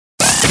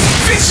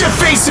Fix your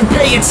face and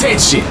pay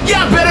attention.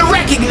 Y'all better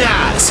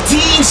recognize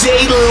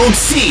DJ Lil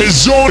T.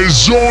 It's on the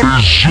set,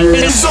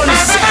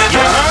 you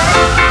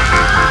heard?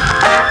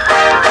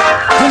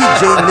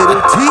 DJ Lil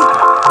T.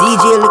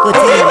 DJ Lil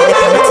T, they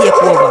can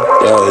take over.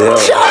 Yo.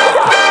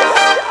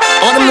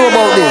 I want to know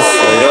about this.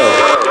 Yo.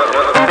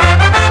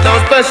 Now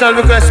special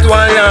request to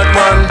one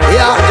Yardman.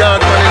 Yeah.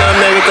 Yardman in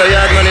America,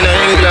 Yardman in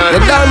England.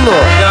 You don't know.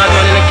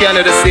 Yardman in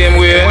Canada the same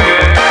way.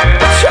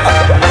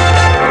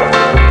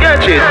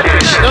 Catch it.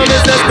 Now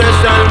this a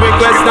special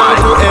request now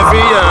to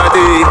every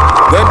yardie.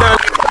 We're done.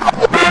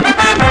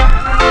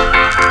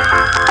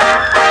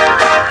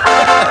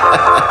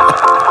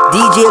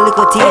 DJ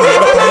Lil T, they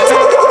can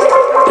take.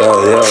 Yo.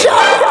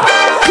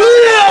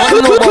 I want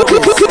to know about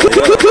this.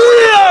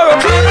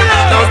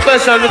 Now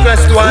special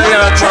request to one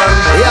Yardman.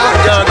 Yeah.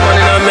 Yardman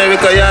in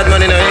America,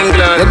 Yardman in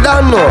England. You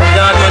don't know.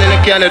 Yardman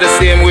in Canada the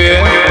same way.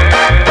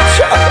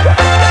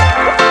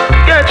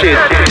 Catch it.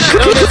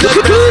 Now this a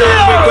special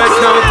request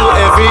now to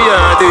every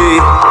yardie.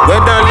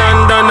 Whether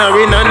London or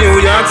in a New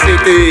York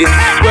City,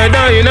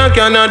 whether in a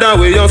Canada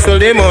we hustle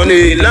the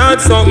money.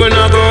 Lord, something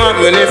a go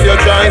happen if you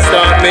try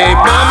stop me.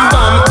 Bam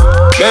bam.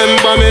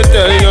 Remember me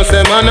tell you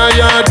say man a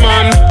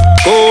Yardman.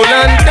 Cool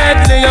and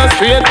deadly a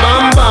straight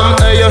bam bam.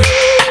 Hey,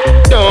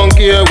 don't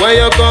care where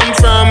you come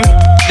from.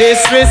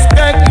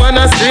 Disrespect man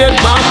a straight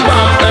bam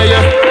bam. Hey,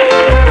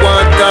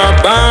 what a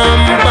bam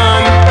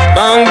bam.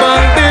 Bang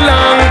bang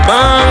belong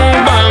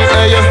bang bang.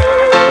 Hey,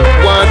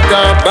 what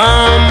a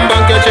bam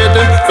bang. Catch it,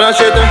 flash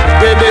it,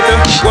 grab it,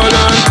 hold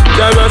on.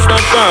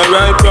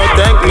 Rastafari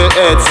protect me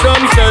head.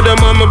 Some say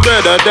them on my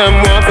brother,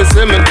 them want to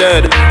see me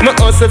dead. Me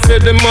hustle for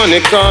the money,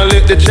 call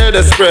it the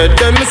cheddar spread.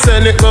 Then me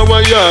send it go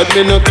a yard,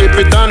 me no keep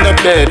it on the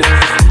bed.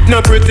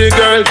 No pretty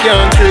girl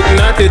can't trick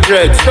naughty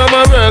dreads. Some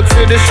a work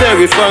for the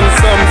sheriff and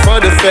some for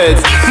the feds.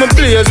 Me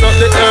blaze up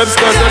the herbs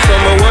cause I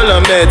some a wall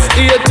of meds.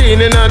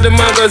 18 in the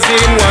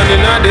magazine, 1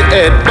 in the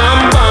head.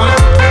 Bam bam.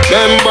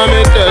 Remember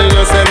me tell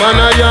you say man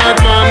a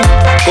Yardman.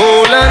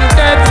 Cool and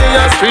deadly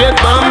a straight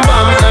bam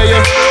bam. Hey,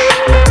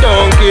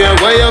 don't care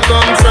where you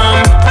come from.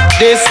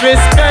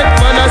 Disrespect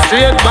man a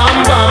straight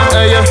bam bam.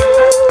 Hey,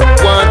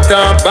 what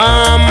a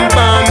bam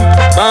bam.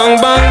 Bang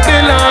bang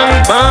belong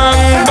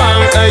bang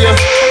bang. Hey,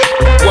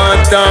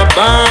 what a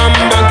bam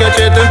bang.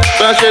 Catch it,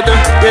 flash it,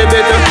 grab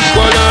it,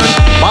 hold on.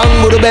 Bang,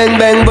 budu bang,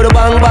 bang, budu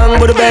bang, bang,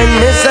 budu bang.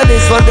 Me say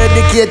this one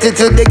dedicated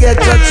to the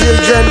ghetto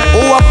children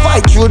who a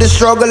fight through the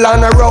struggle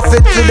and a rough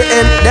it to the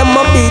end. Them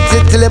a beat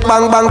it till it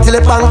bang, bang, till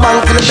it bang,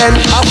 bang, till it bend.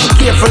 I be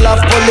careful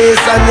of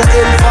police and your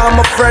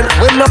informer friend.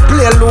 We no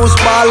play loose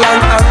ball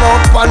and hang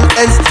out on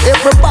ends.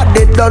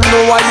 Everybody don't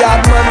know a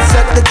Yardman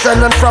set the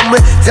trend, and from me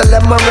tell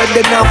them I'm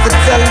ready now to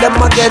tell them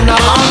again. I'm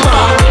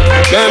bang.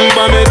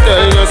 Remember me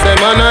tell you say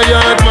man a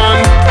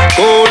Yardman.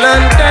 Cool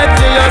and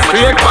deadly a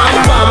straight bam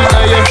bam.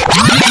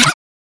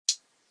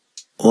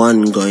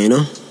 One go, you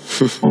know.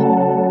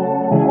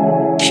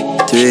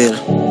 Real.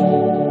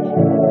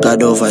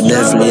 God over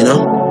devil, you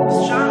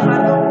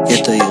know.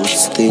 Get a youth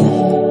sting.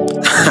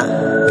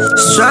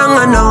 Strong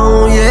I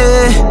know,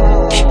 yeah.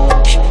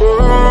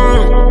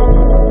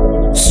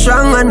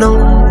 Strong I know.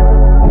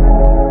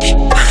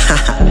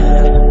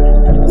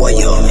 What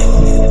you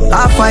mean? I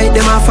fight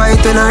them, I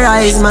fight when I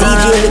rise, man.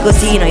 DJ Lil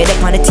T, you they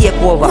can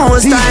take over.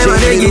 Most time when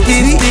they get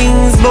these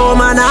things,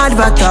 boom and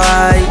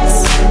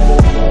advertise.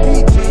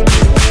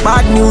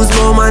 Bad news,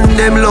 boom and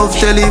them love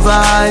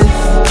televise.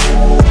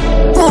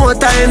 More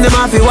time them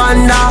have to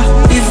wonder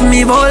if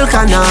me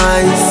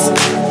vulcanize.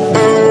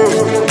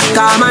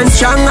 Calm and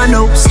strong I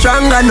know,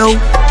 strong I know.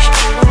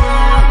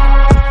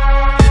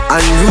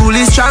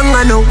 Unruly strong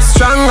I know,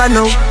 strong I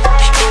know.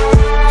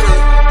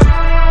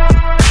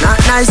 Not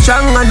nice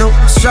strong I know,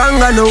 strong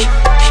I know.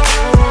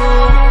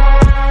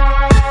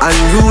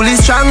 Unruly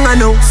strong I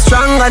know,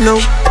 strong I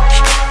know.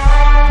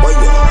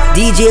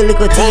 DJ Lil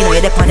T,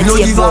 you they can No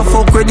take give a over.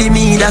 fuck with the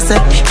mean I say.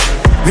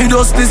 Me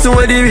just listen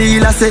with the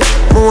real I say.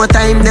 More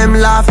time them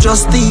laugh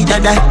just eat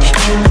that.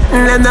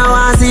 Them now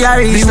want see a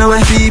reach now.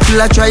 People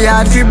a try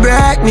hard to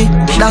break me.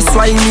 That's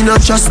why me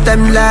not trust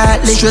them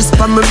lightly. Stress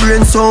on my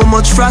brain so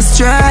much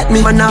frustrate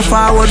me. Man a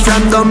forward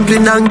from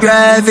dumpling and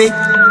gravy.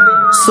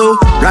 So,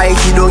 write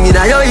it down in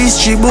your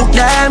history book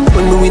them.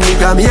 When me win the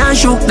Grammy and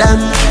shook them.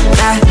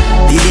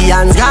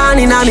 Billions gone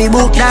in a me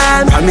book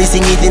them.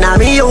 Promising it in a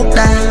me hook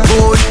them.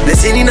 Good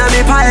blessing in a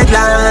me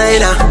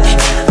pipeline.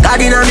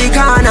 God in a me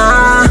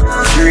corner.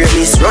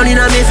 Greatness running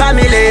a me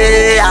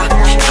family.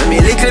 And me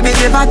little bit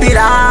me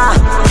popular.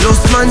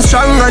 Lost man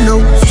strong I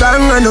know,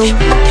 strong I know.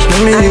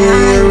 Me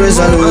need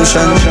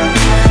resolution.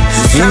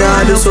 Me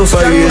nah do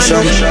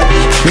sufferation.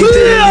 Me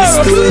tell this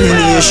to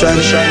any nation.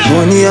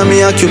 Money a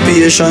me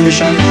occupation.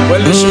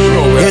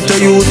 Get a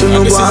youth to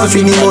no go off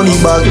in the money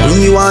bag.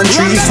 Me want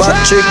 3 fat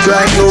check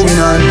right now in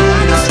hand.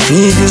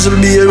 Me diesel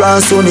beer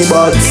and sunny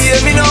bags.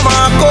 Hear me no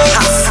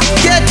Marcos.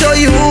 Get a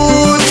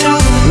youth.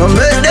 No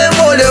make them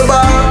hold you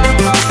back.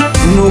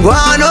 No go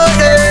on out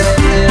there.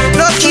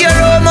 No care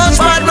how much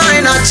bad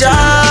mind a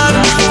job.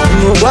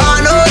 No go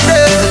on out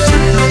there.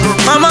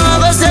 Mama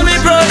go say me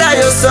proud of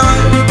your son.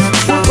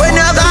 When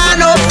you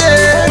gone up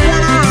there,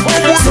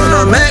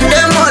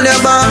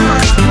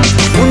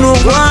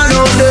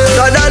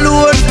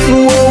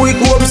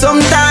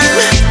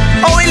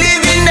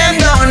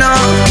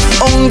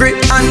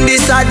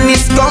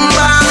 badness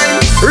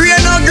combine. Rain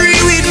agree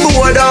with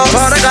boredom.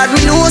 Father God,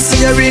 me know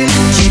hearing.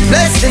 Keep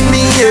blessing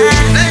me, yeah.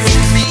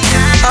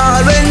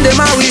 All when them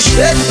a wish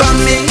death for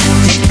me.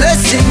 Keep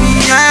blessing me,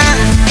 yeah.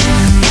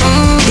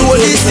 Do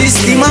the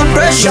system and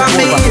pressure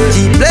me.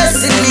 Keep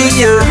blessing me,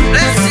 yeah.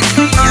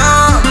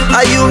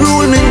 Are you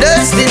rule me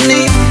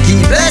destiny?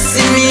 Keep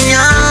blessing me,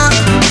 yeah.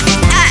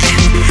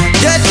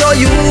 Get to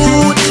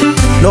youth,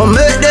 no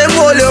make them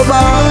hold you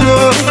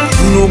back.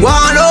 No go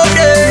on out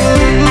there.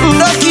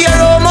 No care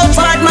how much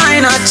fat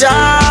mine a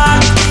chat.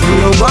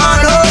 No go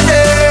on out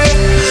there.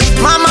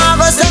 Mama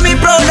go say me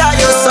proud of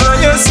your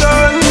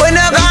son. When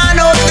you gone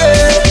out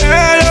there,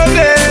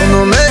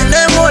 no make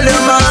them hold you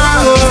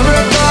back. No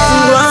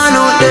go on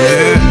out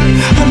there.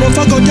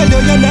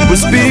 We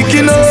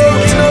speaking out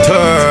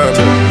term.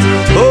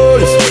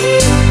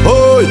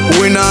 Oi,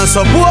 we not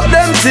support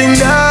them thing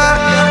there.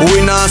 We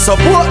not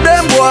support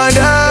them boy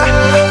there.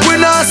 We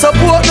not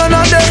support none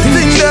of them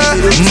thing there.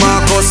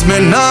 Marcus, me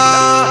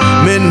nah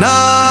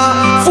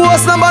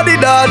force nobody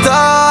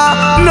daughter.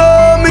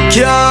 No, me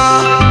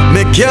can't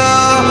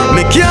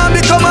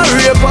become a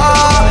raper.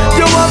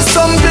 You have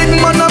some big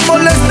man and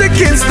molest the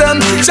kids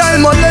them.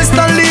 Child molest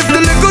and leave the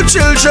little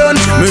children.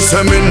 Me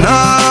say me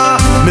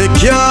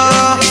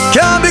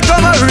can't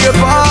become a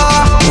raper.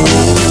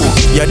 Ooh,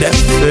 yeah that.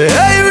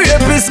 Hey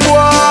rapist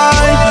boy,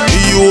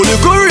 you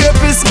little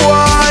rapist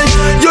boy.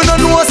 You don't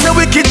know say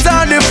wicked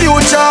are the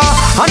future,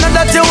 and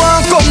that you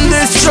want come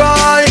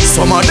destroy.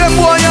 Some of them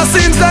boy you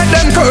seems like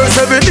them curse.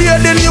 Every day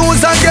the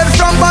news I get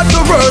from bad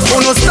to worse.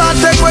 When you start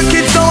take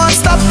wicked now and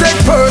stop take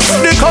purse.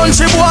 The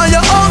country boy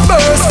you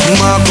outburst.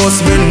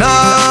 Marcus, me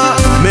nah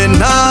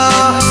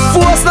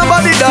force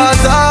nobody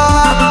daughter.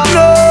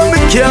 No,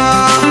 me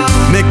can't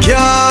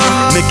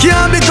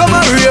become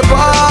a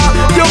raper.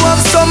 You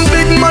have some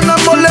big man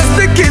and molest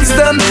the kids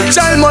them.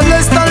 Child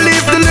molest and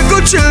leave the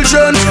little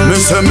children. Me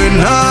say me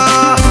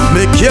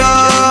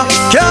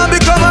can't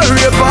become a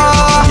raper.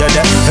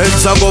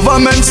 It's a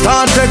government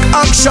start take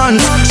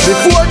actions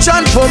before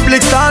chant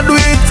public start do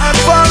it.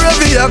 For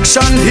every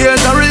action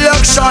here's a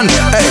reaction.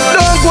 Hey,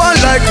 don't go on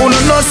like who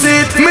no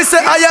see it. Me say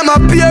I am a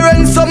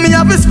parent, so me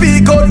have to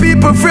speak out.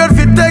 People afraid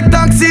fi take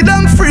taxi,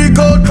 them freak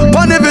out.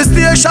 On every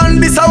station,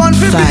 this I want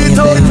fi beat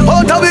out.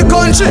 Out of the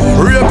country,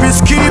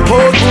 rapists keep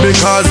out.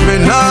 Because me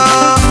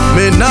nah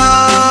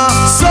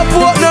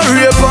support no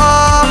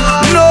raper.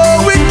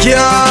 No, we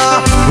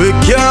can't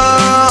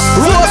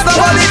roast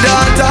nobody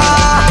daughter.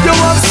 You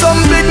have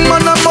some big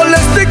man and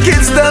molest the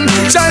kids them.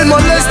 Child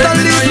molest and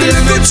leave the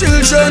little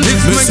children.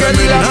 Me say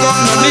me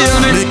can't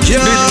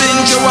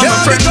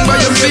become a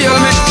raper.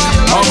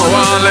 I'm a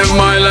wanna live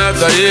my life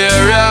the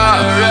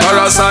area.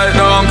 Parasite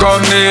don't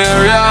come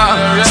near ya.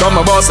 Some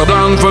of us are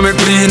blank for me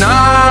clean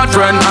heart.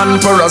 Friend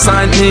and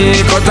parasite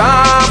me cut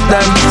off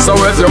them. So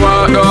if you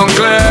walk down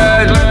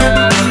clean,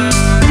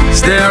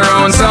 stay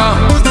around sir.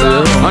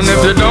 And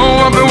if you don't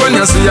happy when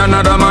you see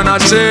another man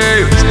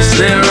achieve,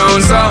 stay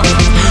around sir.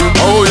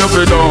 Oh, if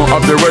you don't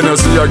happy when you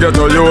see a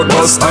ghetto youth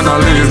bust and a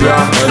leave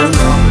ya.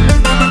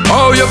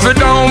 Oh, you feel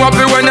down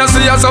happy when you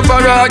see a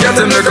sufferer get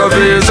him like a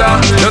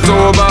visa. You're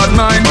too bad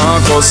mind,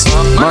 Marcus.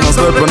 Man, I'm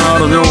stepping out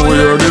of you,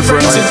 you're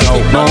different.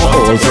 No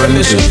old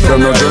friendship,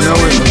 them not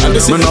genuine.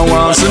 Me no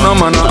want see no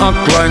man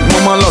act like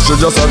mama lost, you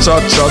just a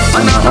chat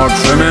and a hot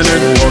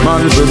feminine.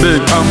 Man is big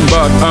and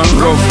bad and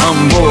rough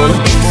and bold.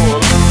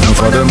 And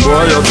for them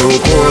boy you're too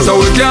cold. So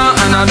we can't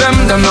honor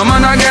them no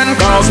man again.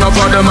 Cause now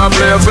for them I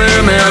play a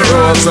female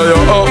role. So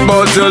you're up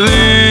but you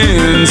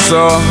lean,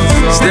 so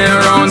stay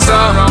around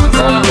sir.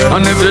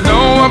 And if you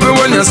don't happy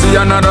when you see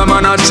another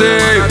man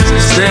achieve,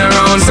 stay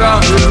around sir.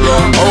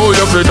 Oh,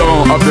 if you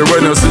don't happy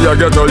when you see a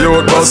ghetto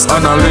youth bust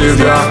and a leave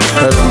ya.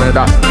 Tell me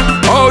that.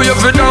 Oh, if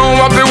you don't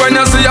happy when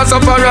you see a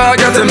sufferer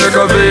get him like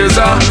a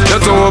visa.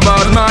 You're too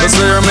bad mind. You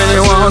say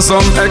me want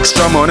some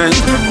extra money,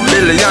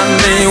 billion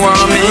me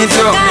want me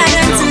too.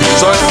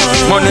 So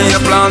money you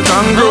plant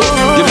and grow,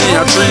 give me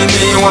a tree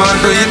me want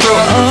to eat too.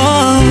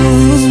 Oh,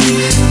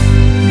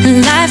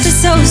 life is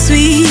so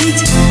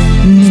sweet.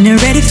 Me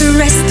ready for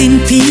rest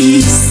in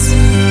peace.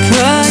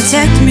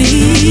 Protect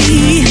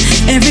me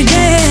every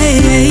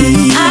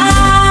day.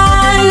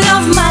 I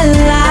love my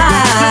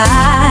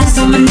life,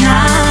 so I'm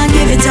not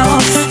give it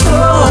up.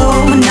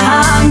 Oh, I'm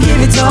not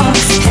give it up.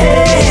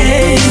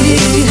 Hey,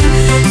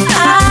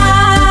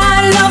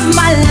 I love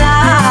my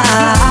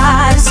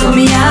life, so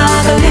me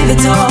I go live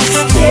it up.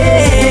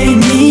 Hey,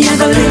 me I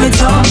go live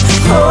it up.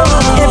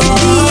 Oh, every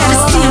day I the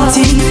same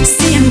thing,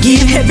 same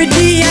game. Every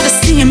day I the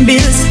same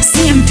bills,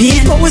 same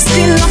pain, but we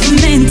still have to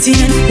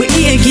maintain. We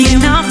here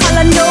again, now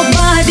follow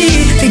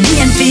nobody. We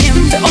gain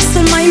fame, we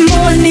hustle my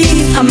money.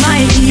 I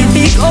might be a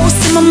big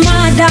house in my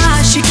mother,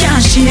 she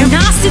can't share. Now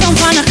I sit down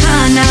on a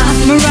corner,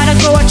 me rather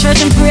go to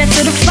church and pray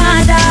to the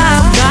Father.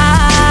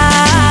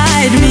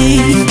 Guide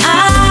me,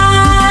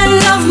 I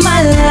love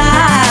my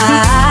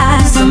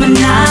life, so me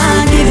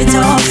nah give it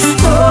up.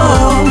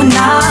 Oh, me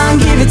nah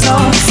give it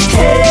up.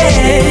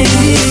 Hey,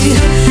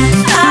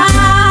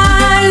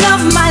 I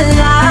love my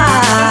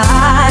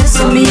life,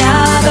 so me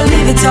I go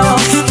live it up.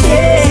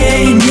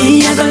 Hey,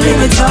 me I go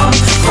live it up.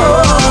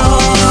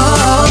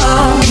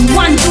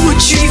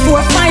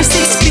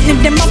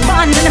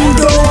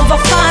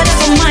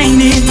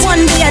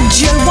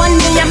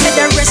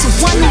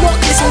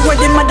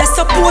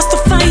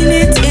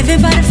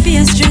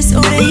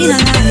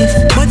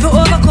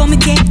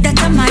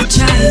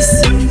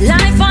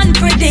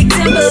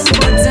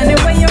 But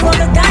anyway, you roll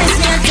the dice,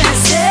 me and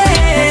test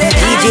it.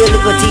 DJ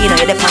Licotino,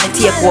 you're the pan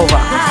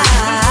takeover.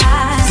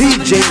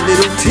 DJ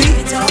Little T.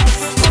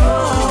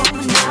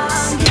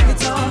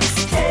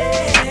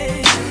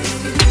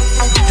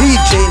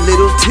 DJ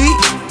Little T.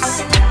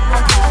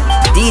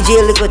 DJ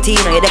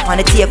Licotino, you're the pan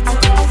takeover.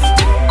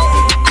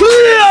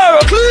 Clear.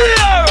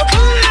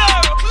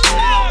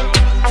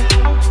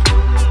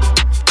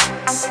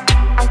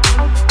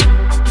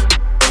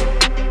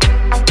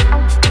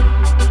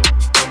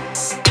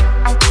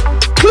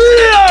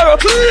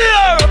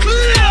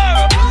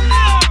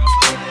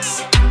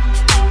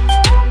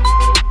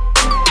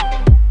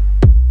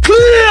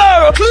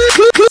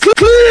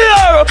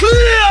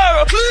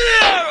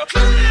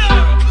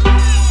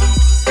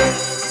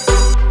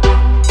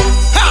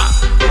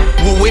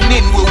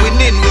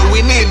 We're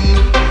winning.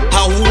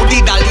 How who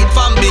did I lead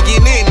from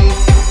beginning?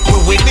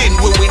 We're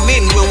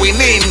winning.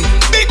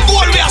 Big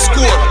goal we are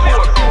score.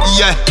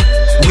 Yeah,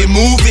 we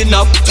moving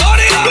up.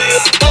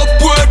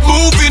 Upward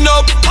moving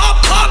up.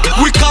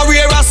 We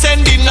career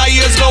ascending. Now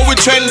years now we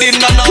trending.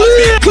 And now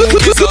big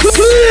movies us.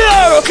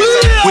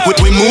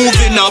 We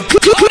moving up.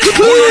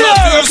 Pulling up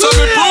here so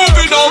we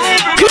proving up.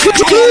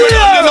 Two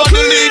men on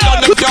the lead and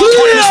them can't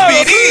put me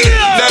speedy.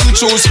 Them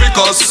choose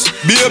because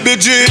Baby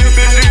G.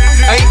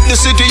 Ain't the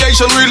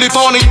situation really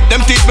funny?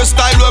 Them teach me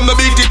style when me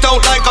beat it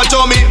out like a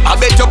dummy. I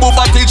bet your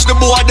booba teach the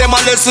boy them a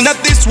lesson.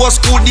 If this was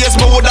school days,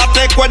 me woulda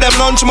take with them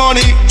lunch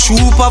money.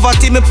 True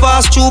poverty me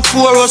pass through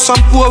poor us.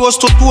 Some poor us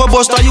to tour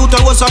bus. The youth I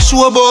was a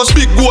show bus.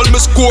 Big goal me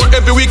score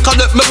every week and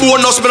let me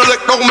bonus. Me no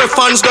like now me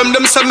fans them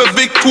say me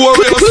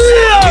victorious.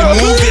 We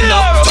moving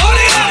up.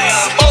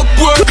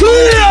 Upward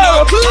moving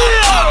up.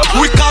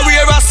 We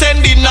career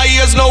ascending. Now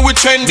years now we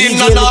trending.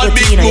 And all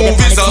big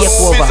movies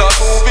us.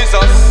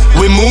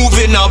 We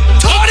moving up.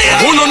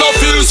 Who no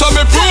feel so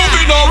me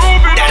proving up.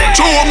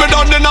 True me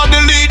done in the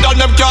lead and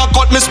them can't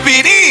cut me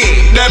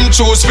speedy. Them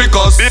choose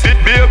because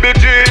Baby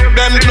G.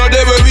 Them know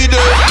they where we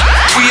there.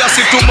 We a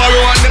see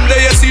tomorrow and them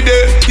they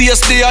yesterday.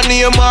 PSD and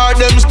EMR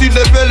them still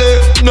the belly.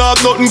 Nah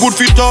nothing good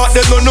for talk,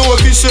 they don't know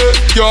what we say.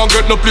 Can't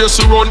get no place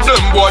to run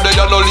them, boy they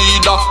are no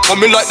leader.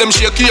 Come me like them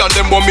shaky and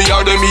them but me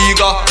are them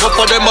eager. But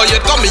for them I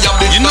yet come me a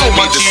big you know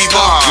me the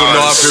stars. You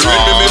know if you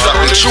read me got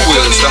the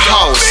jewels, the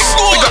house.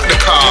 We got the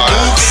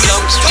cars.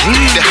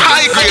 The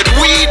high grade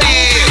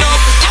weedy.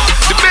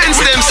 The Benz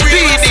them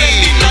speedy.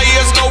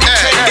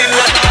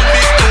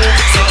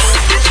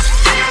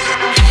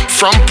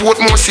 From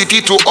Portmore City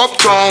to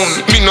Uptown,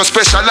 me no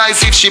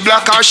specialize if she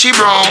black or she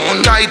brown.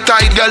 Tight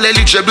girl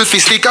eligible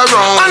fi stick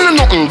around. And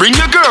nothing, bring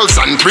your girls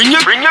and bring your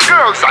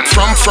girls and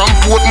from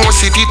Portmore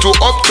City to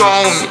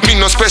Uptown, me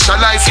no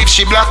specialize if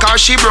she black or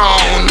she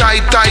brown.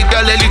 Tight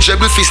girl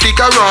eligible fi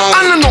stick around.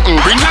 And nothing,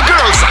 bring your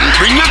girls and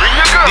bring your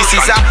girls. This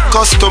is a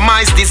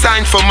customized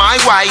design for my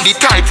wife. The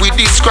type we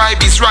describe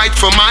is right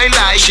for my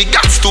life. She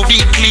got to be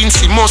clean,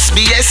 she must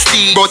be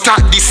ST, but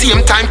at the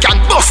same time can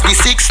bust the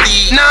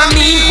 60. Nah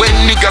me, when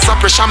niggas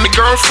pressure me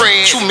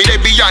girlfriend. Shoot me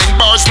they behind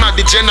bars, not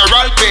the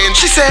general pain.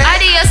 She said,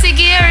 Adios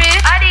Gary.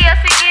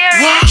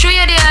 Show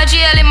you the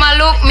jail in my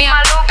look, me.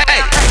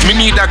 Hey, me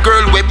need a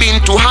girl we been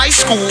to high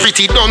school.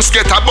 Pretty dunce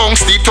get a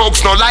bounce, the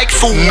thugs no like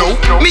fool. No,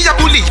 me a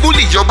bully,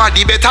 your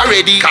body better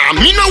ready. Cause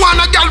me no want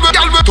a gal we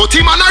to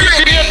him and a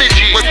ready.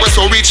 We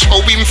so rich,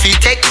 how him fi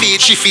take me.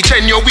 She fi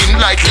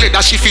genuine like leather,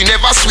 she fi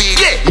never sweet.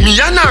 Yeah, me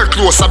and her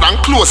closer than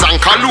close and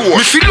colour.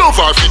 Me fi love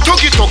her fi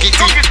tuggy.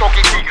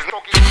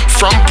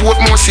 From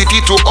Portmore City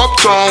to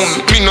Uptown,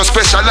 me no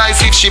specialize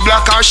if she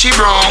black or she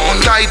brown.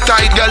 Tight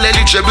girl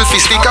eligible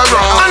fi stick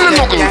around. And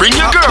nothing, bring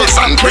your girls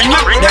and bring your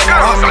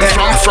girls.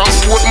 From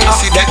Portmore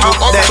City to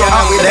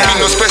Uptown, me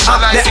no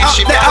specialize if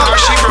she black or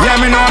she brown.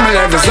 Yeah, me know me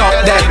levels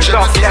up there.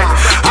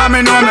 I me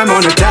know me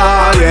money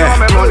tall, yeah.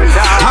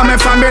 I me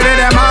family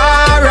them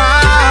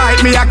alright.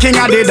 Me a king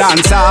of the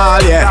dance hall,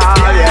 yeah.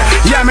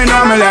 Yeah, me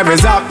know me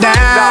levels up there.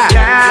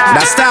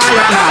 That style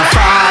not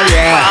fall,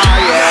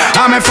 yeah.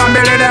 I me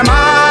family them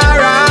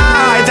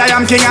alright. I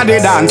am king of the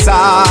dance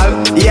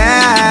hall,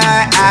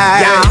 yeah.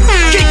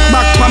 Kick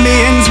back from me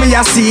ends, me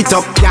a seat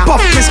up.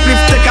 Puff me spliff,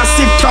 take a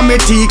sip from me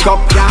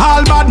teacup.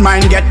 All bad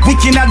mind get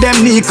weak in a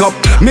them knee cup.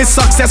 Me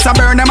success I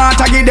burn them out,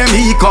 I give them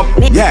hiccup.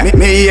 Yeah,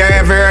 me hear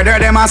every word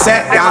them a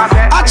say.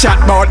 I chat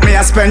about me,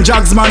 I spend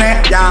jugs money.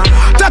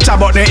 Touch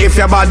about me if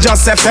you bad,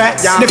 just say fair.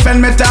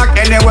 Defend me talk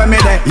anywhere me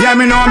there. Yeah,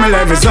 me know me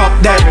levels up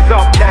there.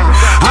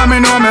 I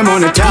me know me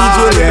money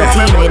tall, yeah.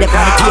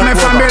 I me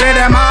family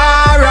them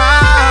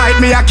alright.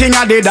 Me a king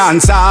of the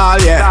dance hall,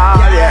 yeah.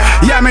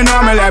 Yeah, me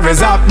know me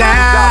levels up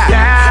there.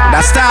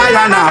 That style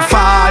and a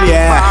fall,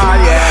 yeah.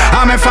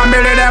 I me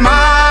family them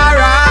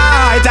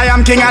alright. I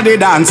am king of the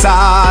dance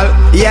hall,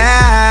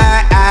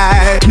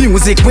 yeah.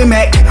 Music we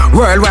make,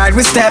 worldwide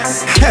we step.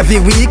 Every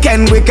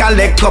weekend we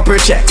collect couple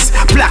checks.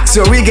 Blacks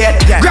so we get,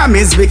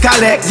 Grammys we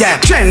collect.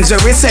 Trends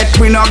we set,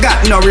 we no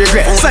got no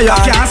regret. So you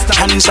can't stop.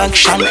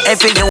 Transaction,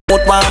 every youth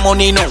want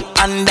money now.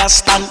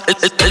 understand.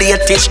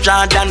 Latest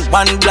Jordan,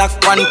 one black,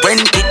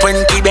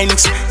 120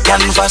 Benz,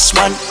 canvas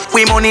one.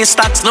 We money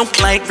stacks look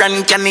like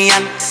Grand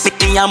Canyon.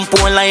 Pity and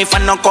poor life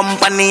and no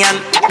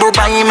companion.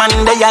 Dubai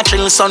man, they a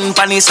chill sun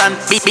panny sun.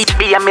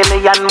 Be a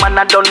million man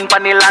a done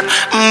panny land.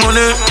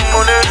 Money,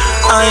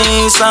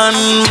 I son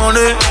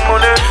money.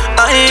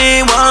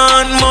 I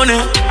want money.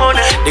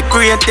 The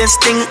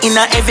greatest thing in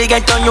a every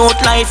ghetto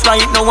youth life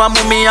right now I'm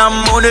me and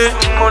money.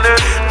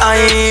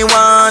 I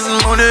want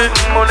money.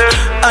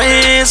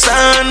 I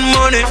son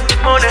money.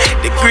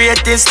 The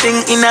greatest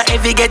thing in a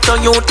every ghetto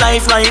youth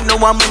life right now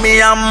I'm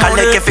me and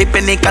money. Collect every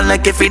penny,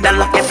 collect every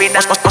dollar.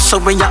 So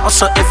when you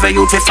hustle every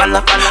youth we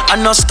follow. I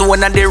no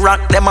stone and the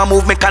rock, them a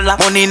move me collar.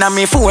 Money in a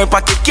me phone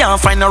pocket,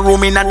 can't find a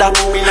room in a da.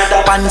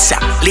 Pants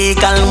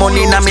legal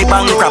money in a me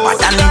bank robber.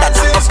 And that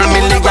couple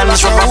million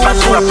rubber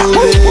band rapper.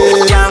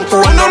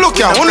 No look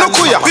ya, no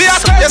kuya.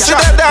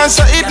 Yesterday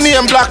dancer eat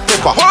name Black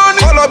Pepper.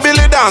 Follow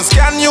Billy dance,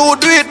 can you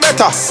do it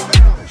better?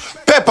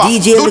 Pepper,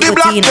 DJ do the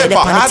Black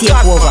Pepper.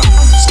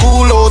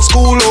 School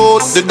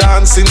out, the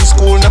dancing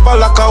school never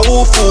like a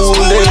who fool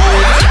them.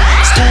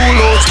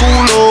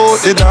 School out,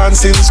 the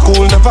dancing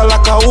school never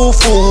like a who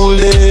fool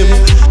them.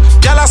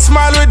 Y'all a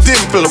smile with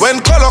dimple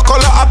when color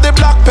of the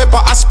black pepper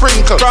a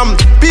sprinkle. From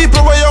people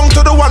were young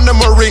to the one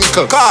them a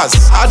wrinkle.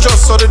 Cause I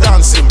just saw the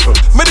dance simple.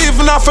 Me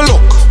even have a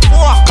look.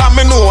 Cause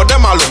me know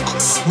them a look.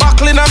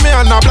 Buckling a me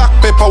and a black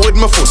pepper with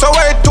my foot. So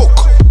where it took?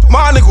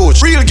 Money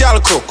gooch, real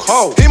girl crook.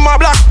 How? Him a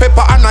black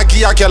pepper and a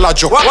give a girl a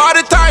joke. What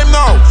the time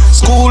now?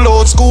 School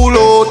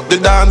out, the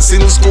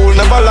dancing school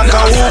never like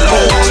a whoop.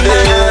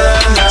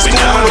 School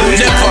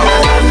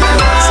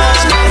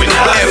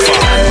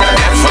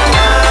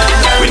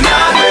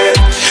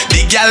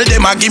Girl,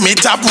 them a give me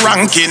top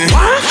ranking.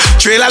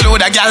 Trailer load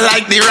a girl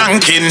like the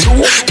ranking.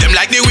 Them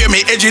like the way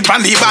me edge it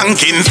pan the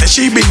banking. Say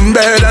she been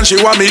bad and she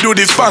want me do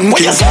this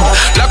spanking.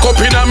 Lock up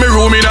in a me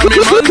room in a me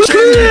mansion.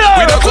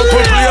 With a couple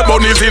play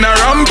bunnies in a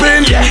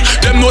ramping.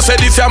 Them no say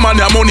this a man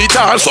a money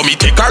tall. So me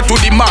take her to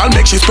the mall,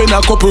 make she spend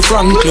a couple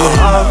franklin.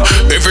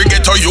 Every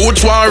ghetto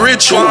youth want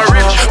rich.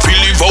 Feel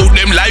live out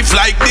them life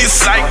like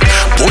this.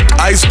 Put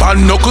ice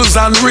pan knuckles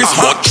and wrist.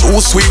 But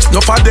true switch, no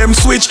for them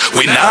switch.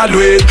 We not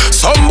do it.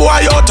 Some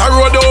boy out a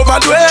road over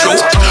do it.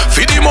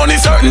 For the money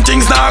certain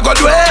things now go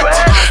do it.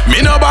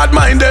 Me no bad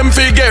mind them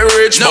fi get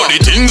rich. But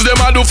the things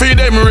them a do fi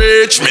them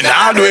rich, me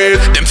nah do it.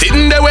 Them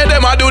sitting there where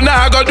them a do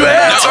now go do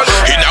it.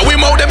 Inna we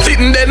mouth them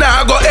sitting there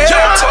now go eat.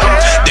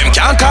 Them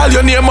can't call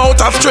your name out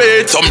of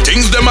straight. Some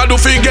things them a do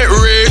fi get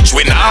rich,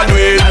 we nah do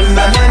it.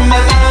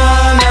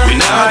 We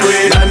nah do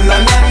it.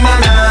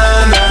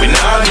 We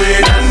nah do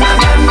it.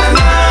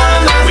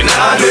 We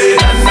nah do it.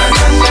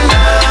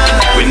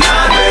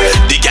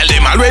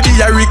 Already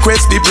I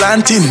request the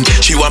planting.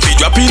 She want me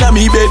drop in a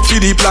me bed for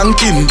the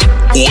planking.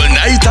 All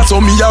night I saw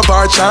me have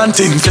her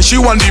chanting. Say she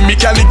want the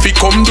mechanic fi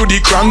come do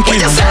the cranking.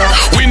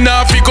 We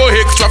nah fi go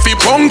extra fi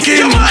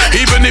punking.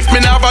 Even if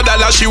me never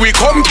dollar she will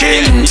come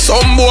king.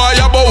 Some boy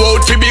a bow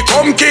out fi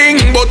become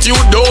king. But you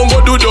don't go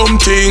do dumb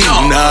thing.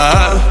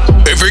 Nah.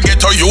 Every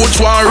ghetto youth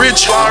want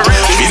rich. Fi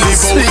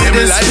live out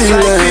them life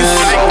like this.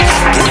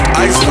 Put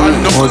ice on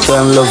no. More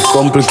time love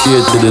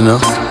complicated, you know.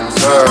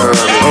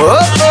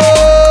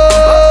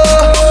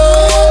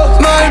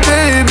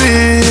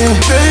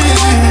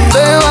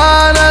 They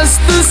want us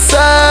to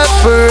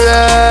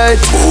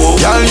separate.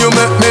 Girl, you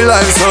make me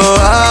life so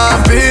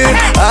happy.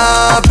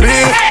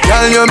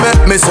 Girl, you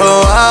make me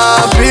so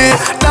happy.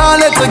 Now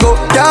let it go,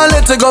 girl,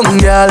 let it go,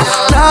 girl.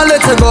 Now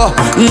let it go.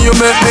 You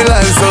make me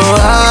life so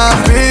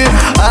happy.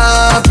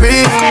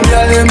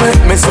 Girl, you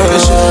make me so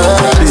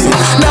happy.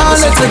 Now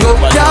let it go,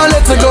 girl,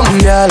 let it go,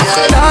 girl.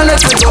 Now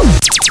let it go.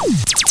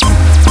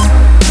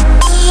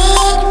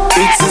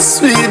 It's the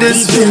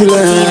sweetest feeling.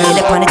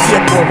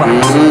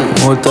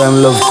 More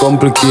time love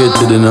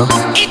complicated, you know.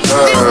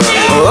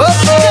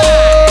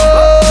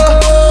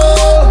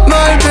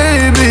 My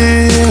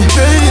baby.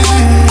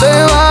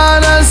 They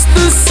want us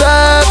to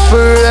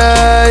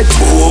separate.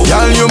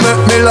 Girl, you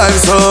make me life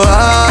so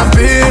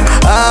happy.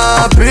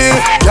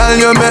 Girl,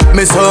 you make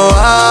me so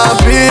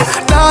happy.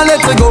 Now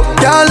let it go,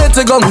 girl, let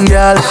it go,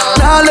 girl.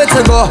 Now let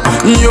it go.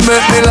 You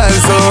make me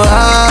life so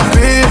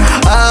happy.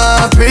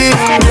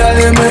 Girl,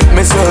 you make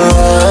me so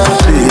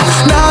happy.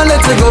 Now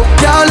let it go,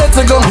 girl, let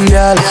it go,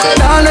 girl.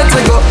 Now let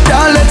it go,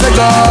 girl, let it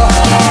go.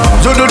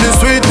 You do the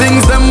sweet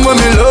things, them when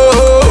me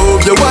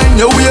love. You wind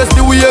your waist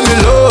the way me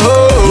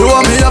love. You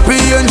want me happy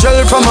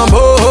angel from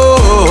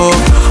above.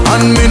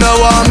 And me no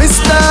want me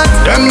start.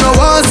 Them no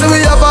want see we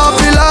have a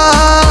pillar.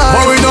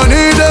 But we don't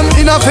need them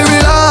in a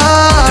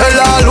life. Tell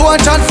all who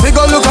want chat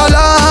figure look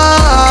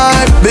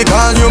alive.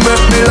 Because you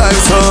make me life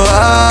so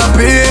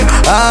happy.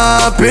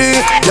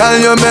 Girl,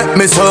 you make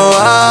me so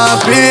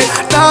happy.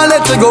 Now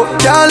let it go,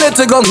 girl, let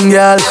it go,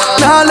 girl.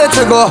 Now let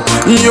it go.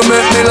 You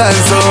make me life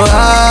so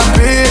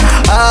happy.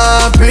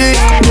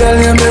 Girl,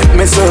 you make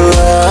me so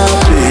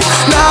happy.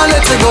 Now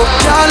let it go,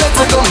 girl, let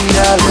it go,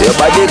 girl. Your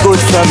body good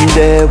from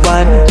day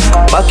one.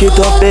 Back it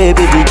up,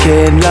 baby, the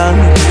cane long.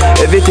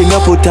 Everything you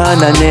put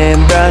on a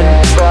name brand.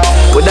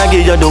 Would I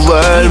give you the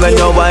world when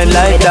you wine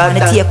like that?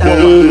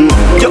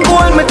 You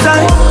hold me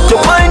tight, you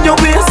wind your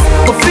waist,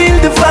 I feel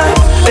the vibe,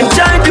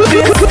 enjoy the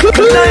bass.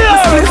 My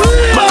life is split,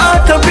 my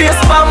heart a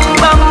race, bam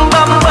bam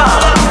bam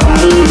bam.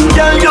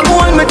 Girl, you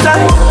hold me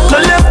tight,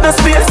 no left no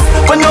space.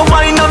 When you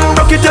wine and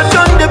rock it, you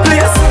done the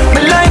place.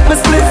 My life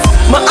is split,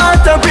 my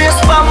heart a race,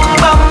 bam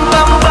bam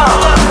bam bam.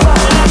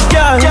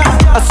 Girl,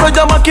 I saw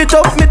you back it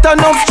up, me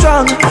turn up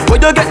strong. Where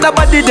you get the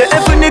body, the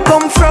heaven it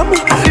come from?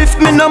 If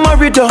me no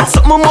married her,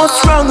 something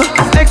must wrong.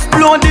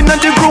 Exploding on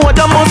the road,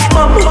 I must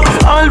mom.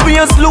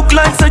 Always look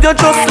like so you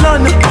just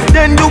land.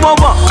 Then you a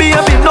walk,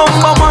 baby,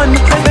 number one.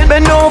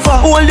 Bend over,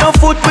 hold your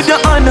foot with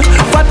your hand.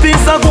 Fat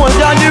piece of gold,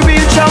 you're the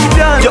real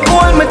champion. You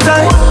hold me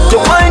tight,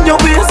 you wind your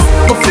waist,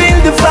 I feel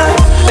the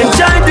vibe,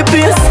 enjoy the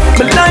bass.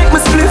 My life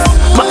my spliff,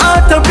 my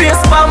heart a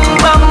race, bam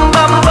bam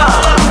bam bam.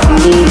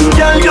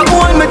 Girl, you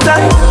hold me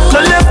tight,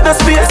 no left no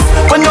space.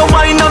 When you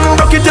wine and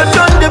rock it, you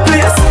done the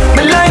place.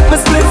 My life my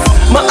spliff,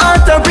 my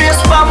heart a race,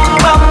 bam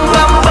bam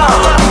bam bam.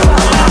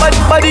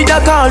 Body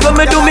that call when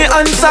me do me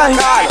inside.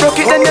 Rock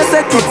it then you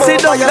set it,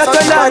 sit down, that's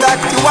a lot.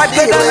 You want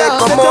the way,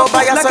 come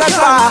over your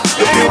sofa.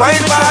 If you wine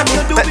for me,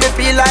 let me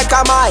feel like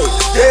I'm high.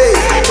 Yeah,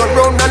 turn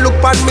round and look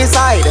on me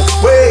side.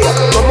 Wait,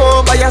 come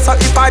over your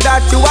sofa, if I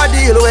that you a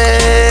deal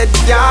with,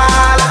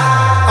 y'all.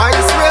 I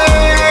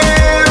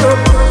swear,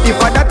 if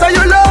I that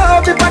you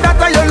love, if I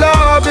that you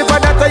love, if I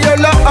that you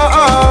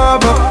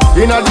love.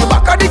 Inna the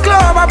back of the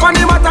club, up on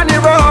the mat on the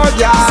road,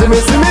 yeah. See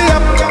me up,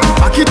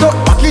 back it up,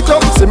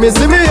 see me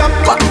up,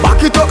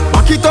 back it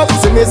up,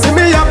 see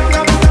me up.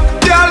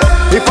 Girl,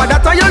 if I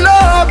that you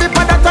love, if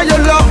I that you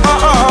love,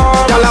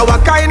 girl,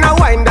 what kind of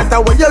wine that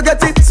when you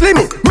get it,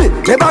 slimmy. Me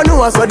never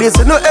know so this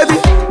is no heavy.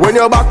 When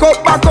you back up,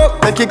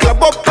 make it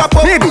clap up.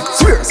 Maybe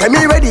swear, say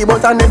me ready,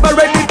 but I never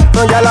ready.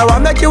 No girl, I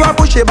want make you a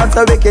push it, but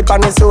so wicked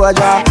pan the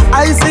soldier.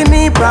 I see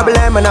me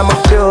problem and I'm a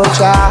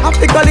future. I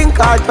pick a link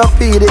out to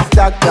feed it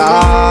doctor.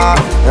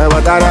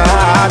 But I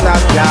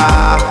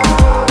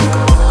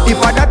if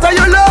I that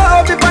you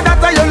love, if I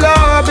that you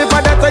love, if I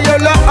that you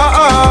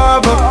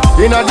love.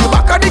 Inna the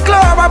back of the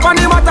club, up on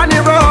the mat on the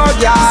road,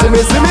 yeah. See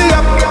me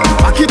up,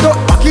 back it up,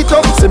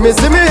 see me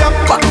up,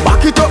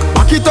 back it up,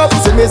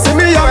 see me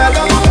up.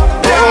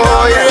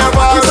 Oh yeah,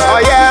 boss, oh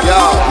yeah.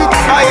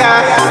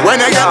 When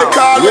I get the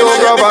call, when I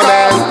get the call,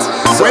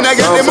 when I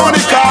get the money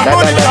call,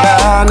 money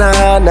call. Na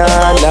na na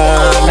na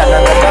na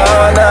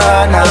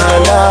na na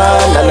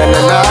na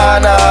na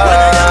na.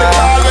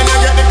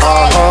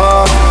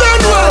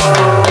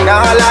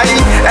 Nah lie,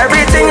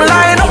 everything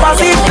line up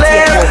as it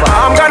clear.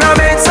 I'm gonna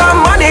make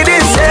some money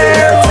this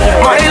year.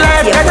 My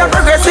life get a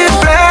progressive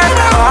plan.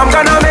 I'm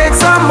gonna make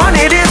some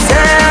money this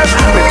year.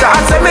 Me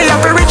thought say me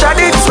have to reach a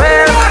this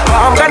way.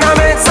 I'm gonna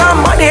make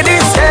some money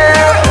this year.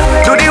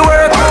 Do the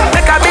work,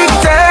 make a big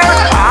tear.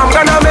 I'm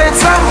gonna make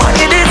some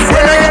money this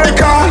year. When I get the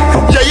car,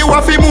 yeah, you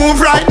have to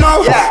move right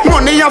now.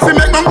 Money you have to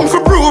make nothing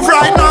for prove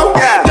right now.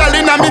 Girl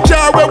inna me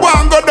car, we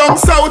want go down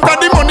south, and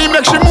the money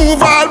make she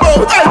move all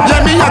about.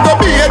 Yeah, me a go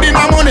paid in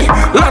a money,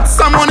 lots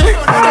of money.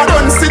 I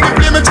don't see the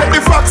play, me check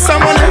the facts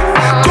of money.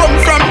 Come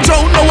from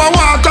town, now I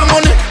want the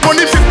money.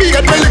 Money for me,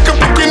 get me little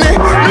bikini,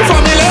 me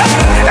family.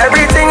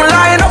 Everything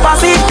line up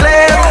as it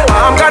clear.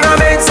 I'm gonna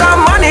make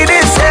some money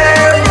this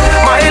year.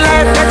 My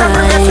life get a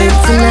progressive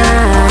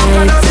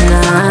tonight.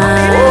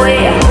 Oh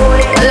yeah.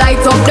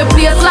 Light up the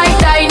place like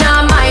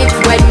dynamite.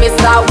 When me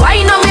start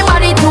wine on me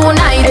body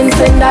tonight.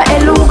 Encenda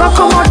el lugar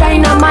como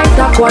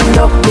dynamite.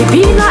 Cuando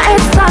divina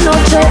esta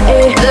noche.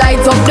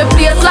 Light up the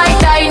place like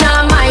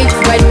dynamite.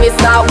 When me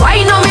start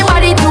wine on me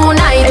body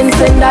tonight.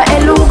 Encenda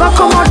el lugar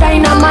como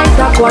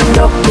dynamite.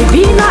 Cuando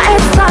divina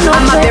esta noche.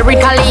 I'm a very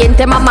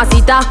caliente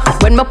mamacita.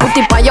 When me put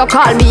it on you,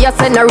 call me a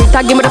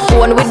senorita. Give me the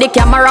phone with the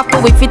camera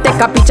for if you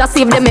take a picture,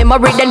 save the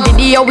memory, then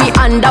video we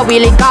under we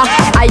liquor.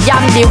 I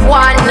am the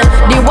one.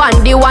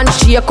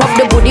 Shake up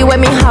the booty when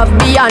me have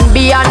beyond.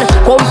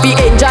 Comfy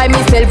enjoy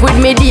myself with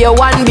me day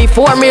one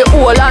before me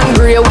old and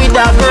grey with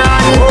a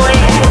brand.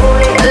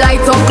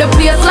 Light up the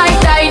place like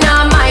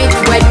dynamite.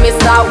 When me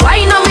start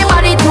wine on me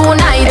body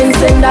tonight.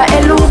 Encenda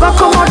el lugar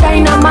como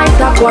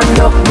dynamite.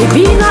 Cuando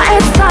divina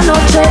esta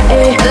noche.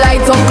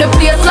 Light up the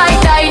place like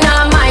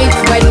dynamite.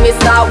 When me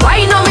start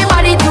wine on me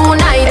body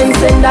tonight.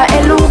 Encenda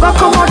el lugar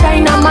como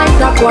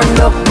dynamite.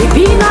 Cuando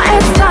divina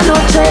esta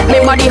noche. Me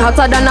body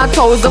hotter than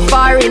 1,000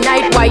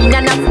 Fahrenheit. Wine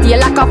and I stay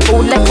like a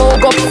food. Like go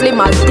up slim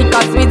and stick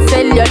a sweet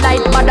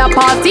cellulite. But a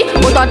party,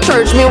 but a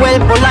church me well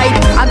polite.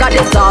 I got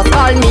the sauce,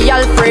 call me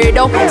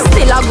Alfredo.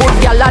 Still a good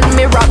girl and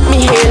me rock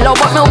me halo.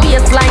 But my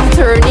waistline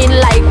turning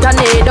like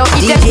tornado.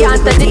 If you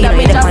can't tell it,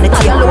 me just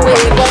style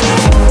away go.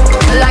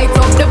 Light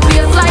up the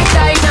place like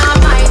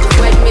dynamite.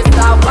 When me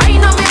start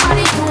wine on me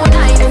body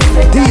tonight.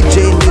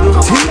 DJ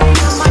Little T.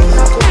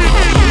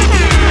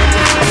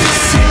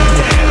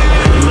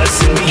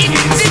 Listen,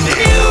 it's the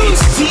news.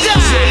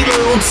 DJ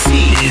Little T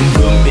in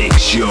the mix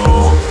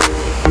show.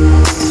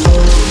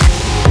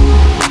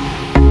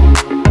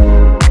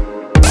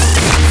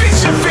 Fix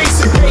your face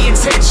and pay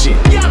attention.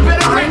 Y'all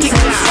better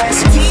recognize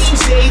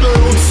DJ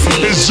Little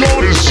T. It's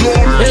on.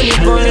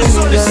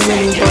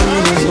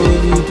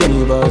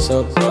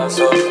 up?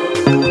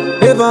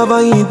 If I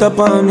ever eat up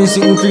on me,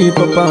 sing creep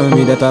up on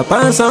me, that I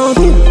pass out.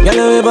 Y'all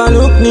ever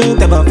look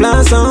neat, ever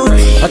flash out.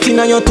 I think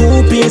on your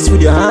two-piece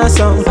with your ass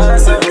out.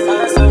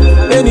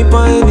 Any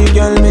pon any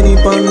girl, many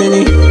pon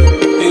many.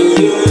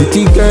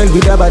 Pretty girl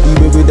with a body,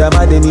 with a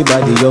bad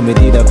anybody. Yo, me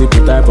did a bit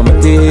put her for my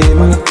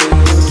team.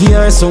 Give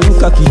her some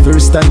cocky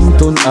first time,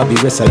 turn a be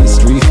rest of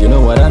history, if you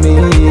know what I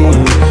mean.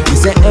 You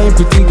say, hey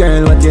pretty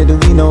girl, what you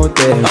doing out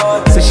there?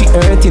 Say she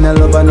hurting a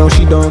lover, now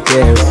she don't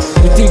care.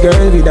 Pretty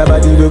girl with a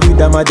body,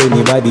 with a mad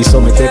anybody, so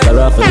me take her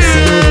off of the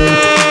scene.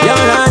 Yo,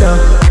 Nana,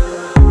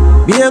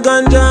 be a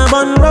ganja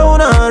man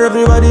round her,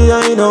 everybody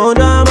I know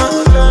drama.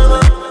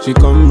 She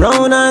come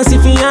round and see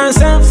for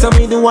herself, so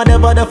me do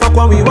whatever the fuck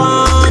what we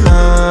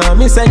wanna.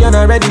 Me say you're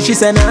not ready, she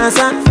say nah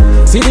sir.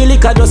 See the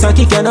liquor just a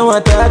kick, you know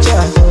what touch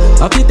her.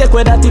 I can take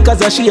with that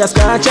cause she a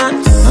scratch her.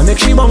 I make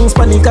she bounce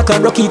panic, I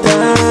can rock it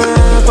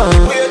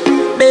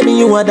up. Baby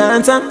you a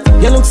dancer,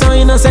 you look so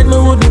innocent, me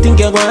wouldn't think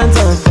you want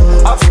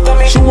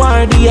her. She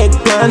wore the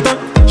eggplant,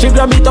 she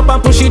grab it up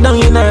and push it down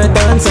in her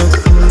dancer.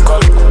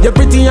 You're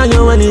pretty and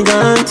you're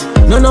elegant.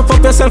 None of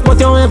up yourself but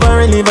you're ever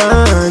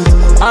relevant.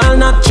 All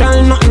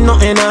natural, nothing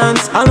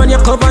enhanced. All when you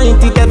cover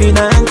it, it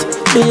evident.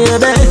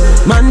 Baby,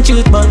 man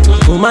cheat but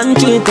woman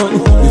cheat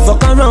on. We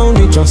fuck around,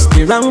 we trust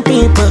the wrong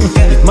people.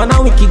 If man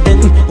a wicked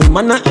then,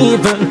 woman a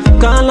evil.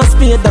 Call a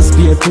spade,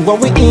 to what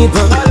we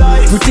evil.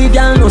 Pretty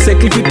girl no say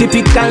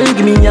typical.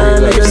 Give me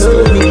all of your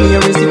love, me give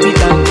you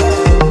reciprocal.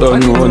 Don't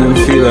know when them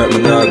feel like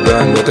me dog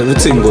gone, but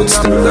everything good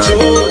still dog.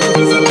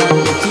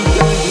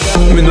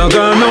 Me not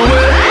gone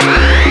nowhere.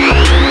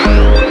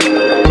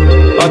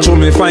 I try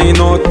me find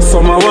out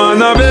from I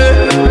wanna be.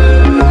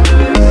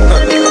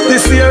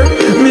 This year,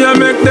 me I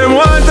make them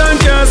want and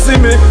can't see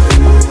me.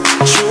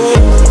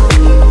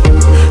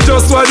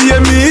 Just what they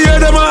me hear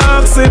them a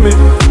asking me.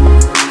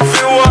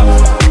 Feel what?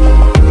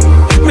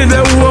 Me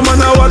the woman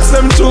I watch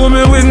them through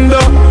me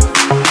window.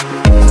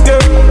 Yeah.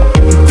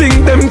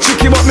 Think them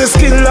tricky but me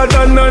skiller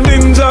than a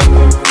ninja.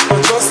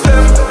 Trust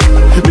them.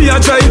 Me a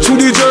drive through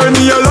the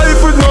journey of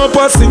life with no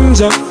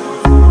passenger.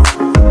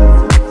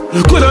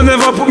 Coulda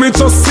never put me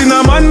trust in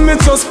a man, me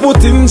just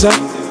put in ja.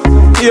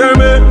 Hear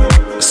me?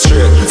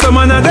 Straight. Some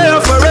man are there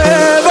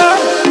forever.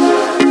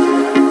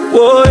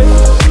 Boy,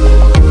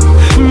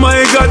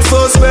 my God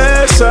so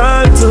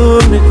special to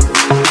me.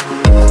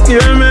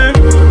 Hear me?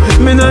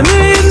 Me no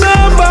need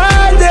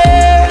nobody.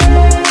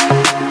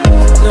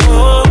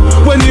 No.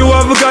 When you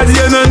have God,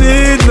 you no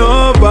need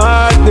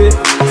nobody.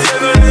 You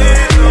no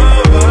need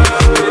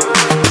nobody.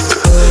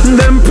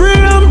 Them pray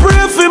and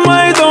pray for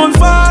my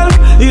downfall.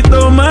 It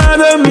don't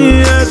matter me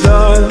at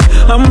all.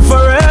 I'm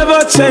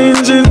forever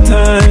changing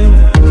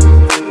time.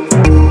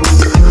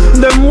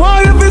 Them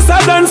want you to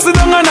start dancing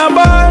down on a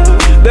ball.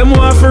 Them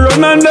want to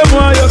run and them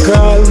want you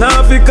call.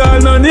 Now if you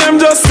call no name,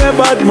 just say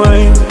bad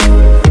mind.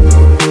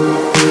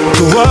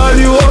 To all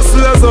you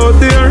hustlers out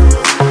there,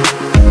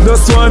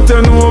 just want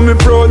to know me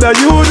proud that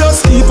you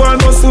just keep on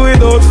hustle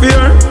without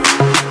fear.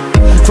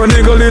 From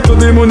the gully to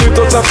the money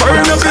touch a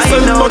fire. No piece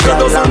of luck that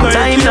doesn't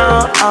like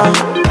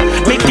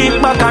you. Me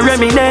kick back and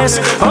reminisce.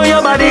 Oh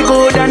your body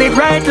good and it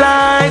right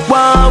like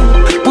wow.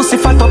 Pussy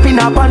fat up in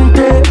a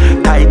panty,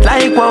 tight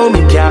like wow.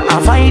 Me can't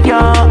avoid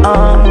ya.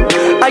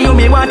 Are you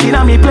me wanting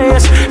a me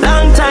place?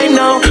 Long time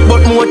now,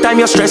 but more time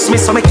you stress me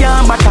so me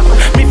can't batter.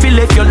 Me feel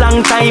like you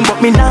long time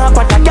but me nah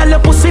batter. Girl your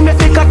pussy make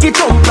me cocky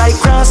jump like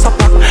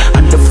grasshopper.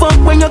 And the fuck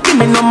when you give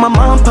me no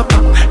mama and papa.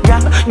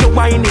 Girl you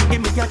whining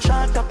give me a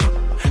shot up.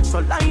 So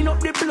line up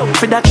the blow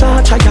for that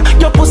cha-cha.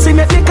 Your pussy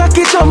make me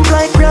cocky jump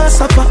like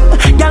grasshopper.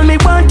 Girl me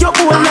want your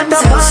whole lot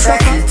of water.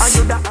 Are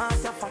you the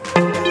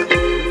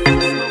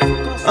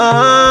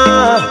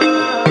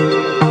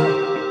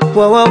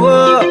Whoa, whoa,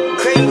 whoa.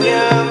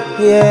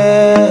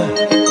 Yeah.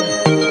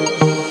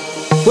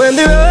 When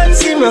the road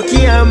seem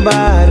rocky and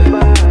bad,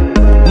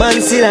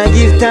 man still I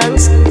give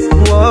thanks.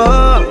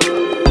 Whoa.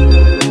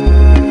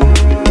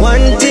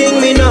 One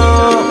thing me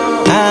know,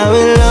 I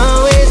will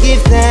always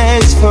give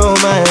thanks for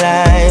my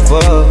life.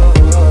 Oh.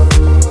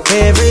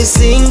 Every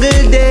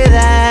single day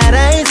that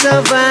I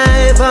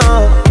survive.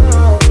 Oh.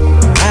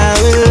 I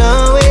will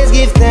always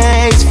give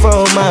thanks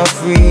for my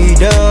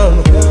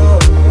freedom.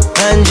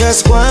 And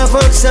just go and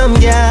fuck some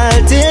girl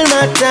till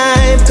my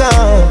time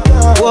come.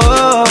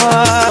 Whoa.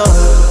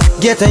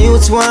 Get a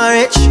youth one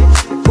rich.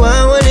 Go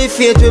and only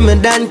faith with me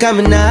done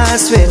coming now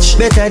switch.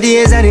 Better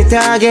days than the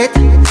target.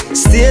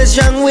 Still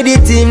strong with the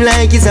team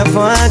like it's a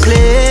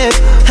forklift.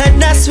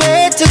 And I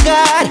swear to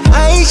God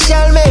I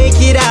shall make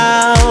it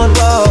out.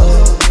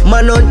 Whoa.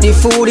 Man hunt the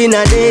food in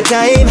a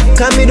daytime.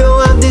 Cause me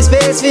don't have the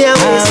space for your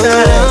waste. I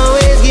will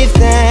always give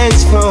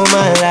thanks for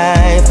my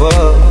life.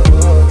 Oh.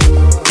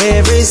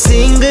 Every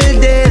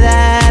single day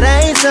that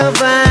I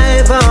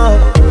survive, oh,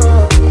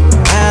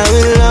 I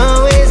will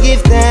always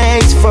give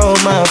thanks for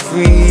my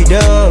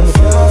freedom.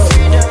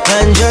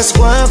 And just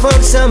go and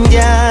fuck some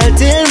girl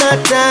till my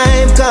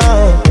time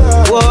come.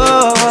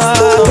 Whoa,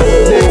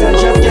 better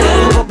drop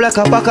your like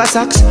a pack of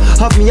socks.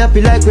 Have me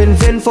happy like when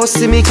Ven first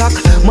see me cock.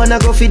 Man I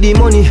go for the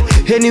money,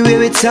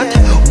 anywhere it's at.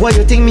 Why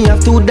you think me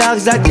have 2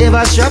 dogs that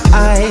ever shop?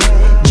 I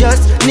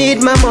just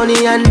need my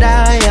money and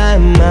I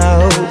am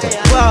out.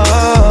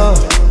 Whoa,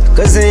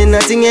 cause ain't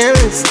nothing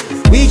else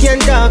we can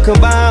talk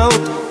about.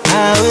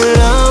 I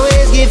will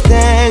always give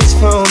thanks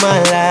for my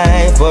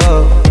life,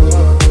 oh.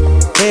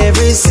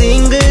 Every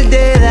single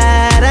day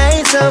that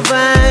I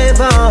survive,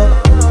 oh.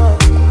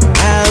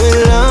 I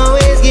will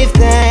always give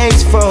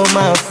thanks for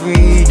my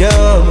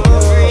freedom.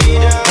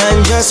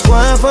 And just go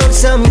and fuck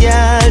some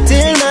girl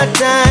till my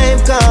time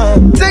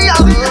comes. Come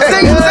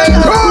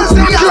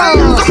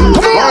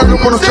on,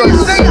 look on the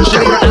face.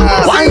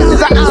 Why is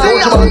that?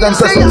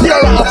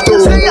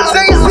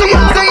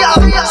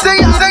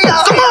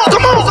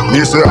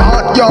 You say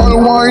hot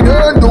girl wine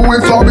and do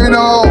it for me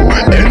now.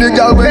 Any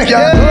girl we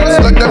can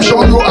just let them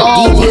show you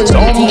how.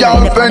 Some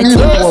girl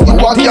penniless, you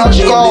a cash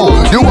cow.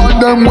 You want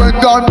them when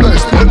God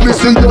bless. Let me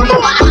see you.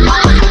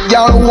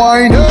 Girl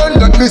wine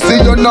and let me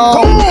see you now.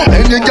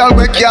 Any girl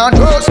we can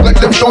just let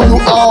them show you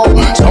how.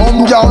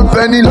 Some girl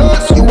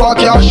penniless, you a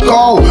cash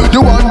cow.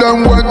 You want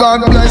them when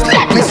God bless.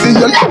 Let me see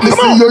you, let me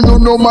see you. You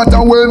no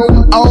matter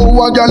when how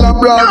a girl a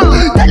brag.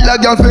 Tell a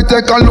girl fi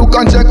take a look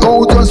and check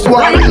out your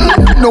swag.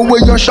 No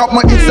way you shop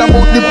my it's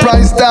about the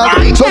price tag.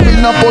 So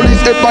in a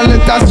police if I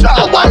let us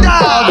drop a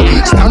dog.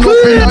 Stand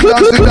up in a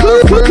dance with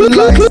our friend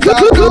like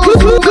that.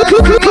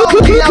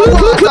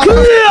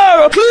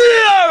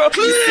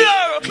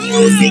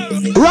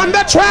 Run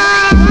the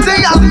track.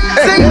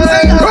 Sing it.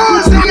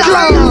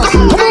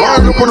 Come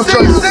on, look on the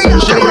face.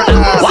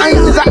 Why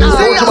is that?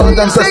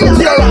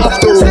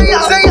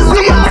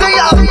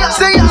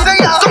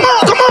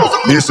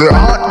 You say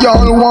hot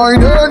girl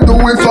wine and do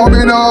it for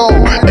me now.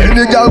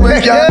 Any girl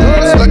we can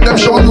just let them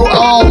show you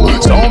how.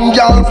 Some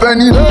girl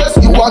penniless,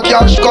 you a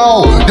cash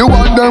cow. You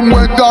want them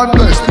when God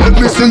bless. Let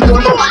me see you.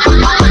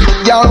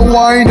 Girl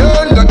wine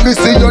and let me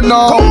see you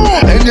now.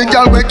 Any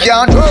girl we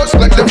can just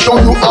let them show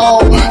you how.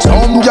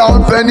 Some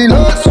girl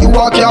penniless, you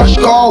a cash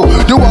cow.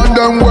 You want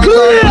them when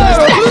God bless.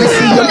 Let me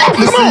see you, let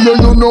me see you.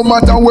 You no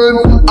matter when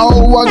how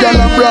a girl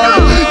a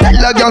brag.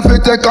 Tell a girl fi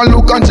take a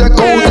look and check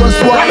out your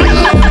swag.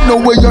 No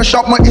way you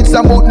shop my it's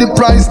about the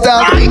price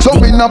tag. So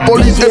in a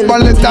police if I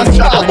let us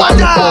drop a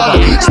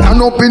dog.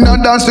 Stand up in a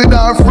dance with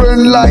our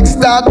friend like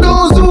Stag.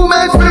 Those who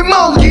make me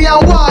monkey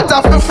and water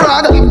for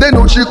frog. They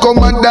know she come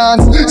and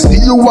dance.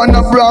 See you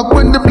wanna brag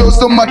when the blouse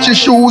so match your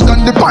shoes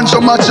and the pants so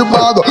match your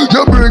bag.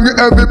 You bring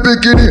every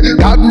bikini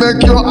that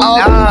make you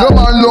up. Your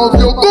man love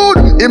you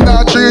good, him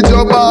not treat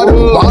you bad.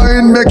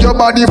 Wine make your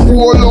body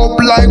fall up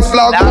like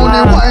flag.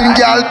 Only wine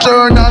girl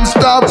turn and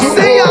stop.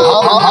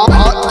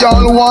 Hot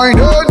girl wine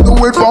and do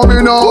it for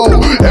me now.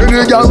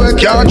 Any girl we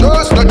can't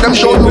just let them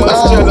show you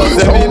how.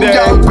 Some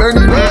girl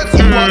penniless,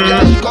 you a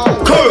cash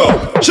cow.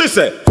 Corrupt, she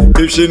said.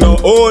 If she no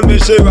own me,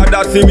 she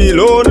rather see me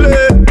lonely.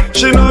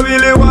 She no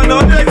really want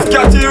no next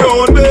cat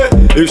around me.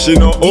 If she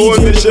no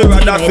own me, she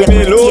rather see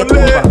me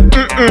lonely.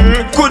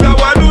 Coulda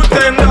want to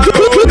tender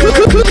round me.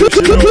 If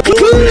she no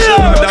own me, she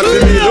rather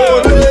see me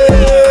lonely.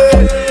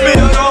 Me a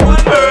no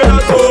one bird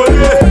at all.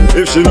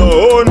 If she no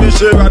own me,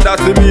 she rather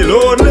see me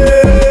lonely.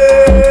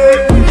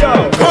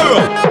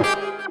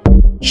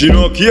 She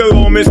no care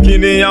how me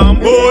skinny and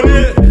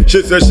bony.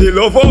 She say she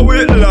love her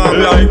with long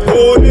like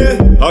pony.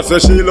 I say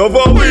she love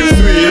her with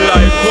sweet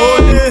like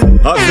honey.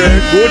 I say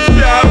good for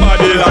her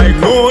body like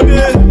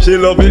money. She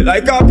love it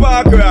like a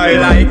park ride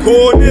like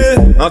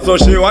Coney. And so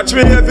she watch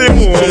me every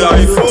move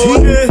like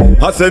phony.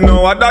 I say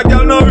no other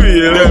girl no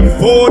real them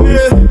phony.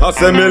 I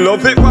say me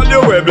love it when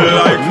you webble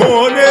like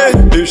money.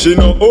 If she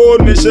no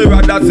own me, she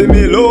rather see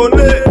me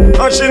lonely.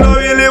 And she no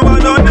really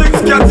want no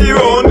next cat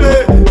around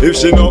me. If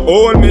she no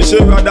own me, she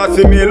rather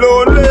see me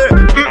lonely.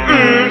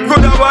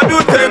 Could have a do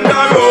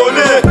tender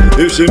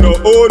lonely. If she no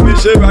own me,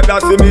 she rather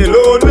see me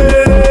lonely.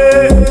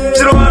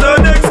 She don't want no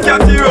next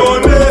cat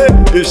around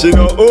me. If she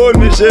no own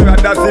me, she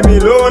rather see me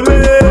lonely.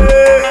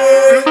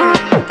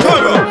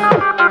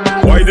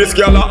 Why this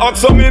girl a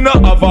ask so me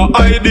not have a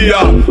idea?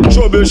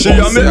 Trouble she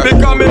a make me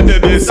come in the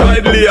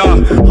beside Leah.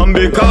 And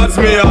because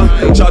me a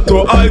chat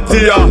to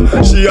Altia,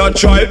 she a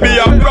try be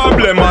a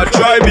problem, a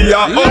try be a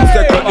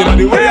obstacle in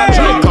the way I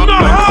try come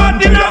like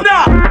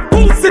Andrea.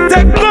 Pussy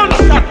take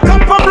gunshot,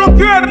 cup and block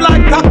your head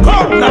like a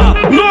corner.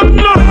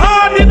 No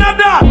hard in a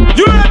da.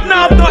 You head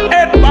now have no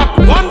head back.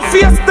 One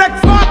face take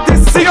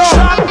 46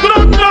 shot.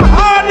 No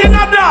hard in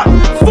a da.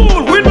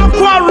 Fool, we no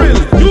quarrel.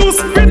 You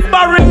spin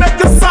barrel like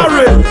a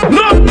sorry.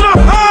 No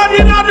hard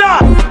in a da.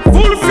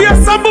 Full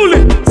face a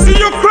bully. See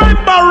you cry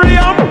barry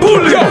and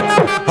bully.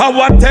 I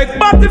want take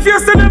back if you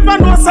see never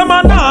know some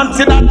man dance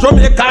in a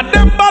Jamaica.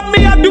 Them bad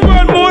me at the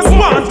world most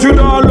wanted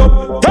all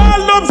up.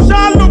 Tall up,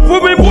 shall up, who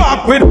we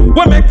walk with.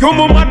 We make your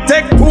mama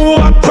take 2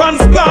 and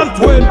transplant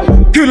with.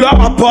 Killer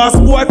a pass,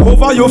 boy,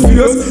 cover your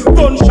face.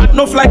 Gunshot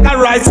enough like a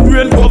rice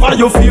grain, cover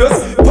your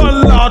face.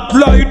 Pallet,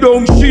 lie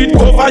down, sheet,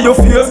 cover your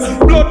face.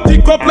 Blood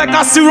tick up like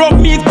a syrup,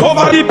 meat,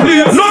 cover the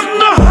place.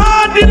 Not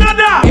hard in a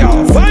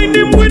da. Find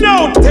him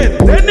without it.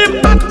 Then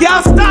him at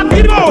gas start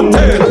without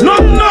it.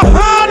 Not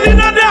hard in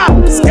a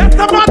da.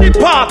 Scatter about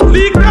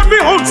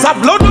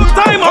have load of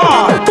time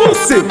hard.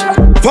 Pussy.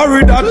 For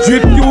it that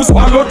drip, use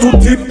swallow to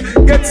tip.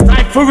 Get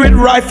stifling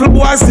rifle,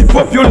 boy, zip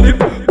up your lip.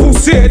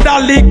 Pussy head a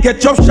leak,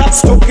 get your shot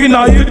stuck in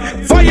a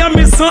head. Fire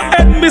missing,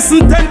 head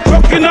missing, 10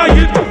 truck in a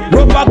head.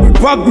 Rubber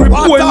grip,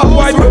 when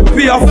white up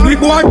here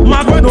flick.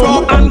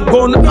 Magnum and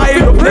gun, I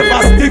look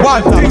never stick.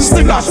 Things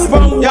slash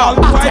from wall,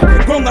 fight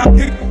the gun and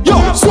kick. Yo,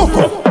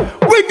 Soko,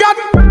 we got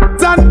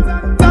done,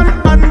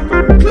 and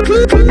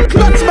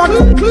let's back,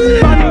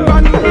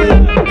 ban.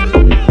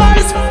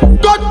 Eyes,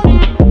 got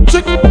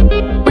chick,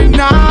 we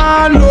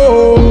nah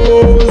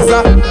lose.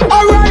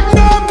 Alright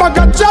now, bag a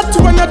chat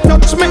when you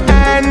touch me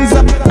hands.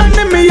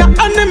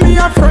 Enemy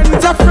are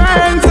friends are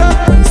friends.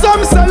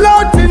 Some sell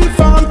out in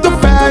farm to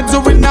feds,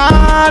 we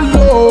nah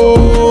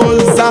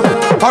lose.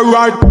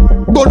 Alright.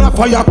 Gonna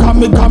fire, come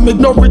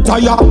no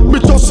retire. Me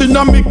just in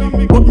a me,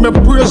 but me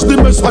praise the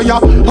Messiah.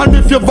 And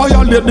if you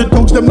violate the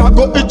thugs, them not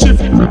go itchy.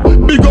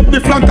 Big up the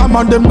flanker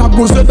man, them not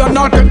go zed and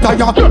not get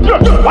tired.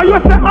 Why you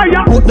say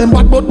higher? But them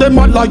bad, but them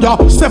a liar.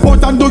 Step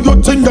out and do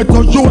your thing, get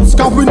your youths,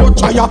 cause we no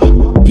tire.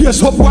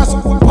 Pierce up west,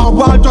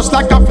 power just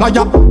like a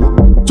flyer.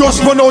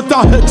 Just run out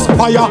and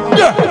expire.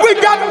 Yeah, we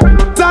got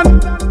done,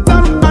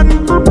 and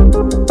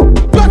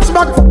let's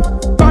back,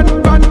 ban.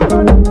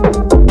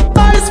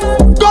 Eyes,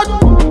 got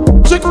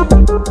chick.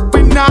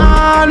 We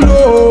nah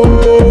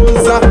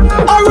lose.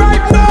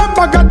 Alright now,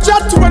 bag a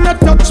chat when you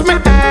touch me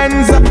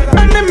hands.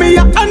 Enemy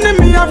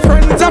are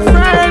friends are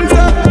friends.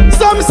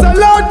 Some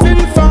sell out in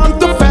farm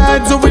to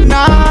feds, we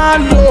nah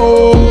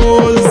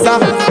lose.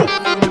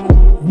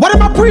 What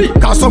am I pre?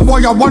 Cause some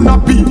boy I wanna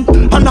be.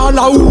 And all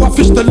I who a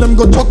fish tell them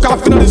go chuck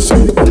off in the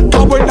sea.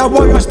 Cause when the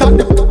warriors start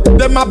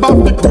them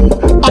about the crew.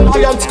 And I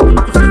am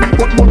free,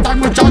 but more time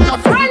we charge a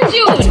free.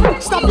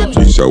 Stop it.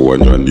 This a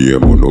one your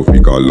name on no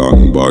figure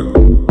long bag.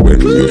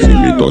 When you see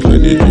me touch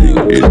anything,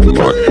 it's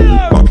mad.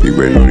 Happy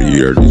when you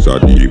hear this a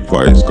deep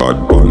voice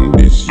card band.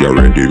 This you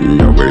ready, me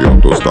way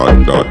up to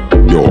standard.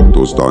 You up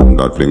to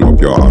standard, fling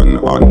up your hand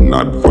and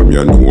nod. From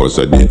your nose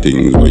say the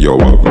things where you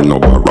have no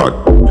barat.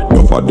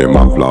 Enough of them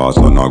a floss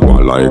and a go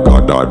like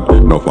a dad.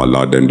 Enough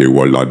of them, the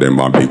whole of them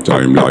a big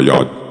time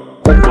liar.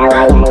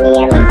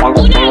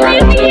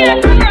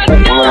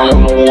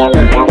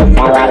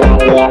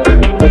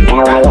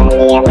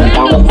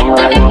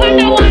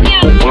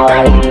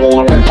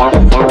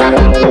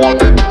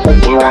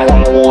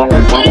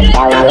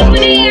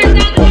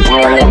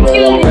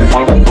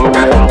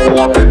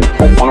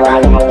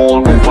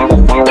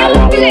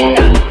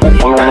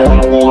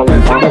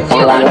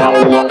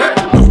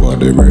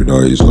 Nobody may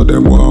die, so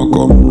them won't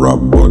come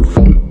rob, but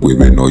we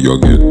may know you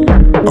get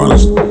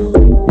honest.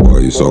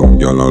 Why some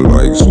y'all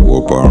like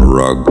soap and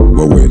rag,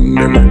 but when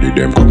them ready,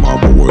 them come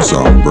up with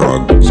some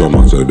brag.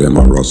 Some say them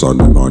a Ross and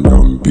them a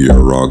Yampere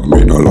rag.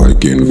 Me no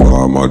like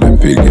informer, them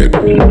forget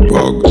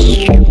bugs.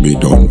 Me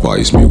don't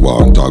vice, me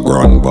want a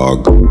grand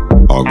bag,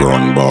 a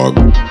grand bag.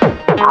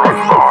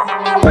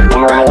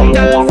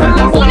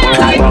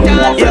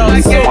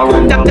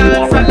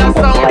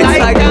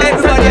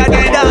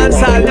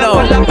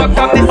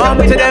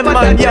 To them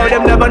man, yo,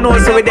 them never know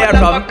so we there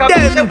from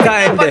them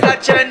kind.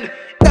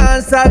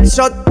 Dancehall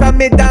shot to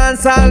me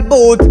dancehall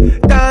boot.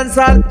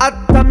 Dancehall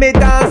hot to me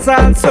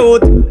dancehall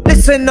suit.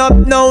 Listen up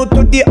now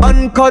to the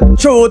uncut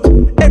truth.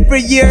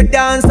 Every year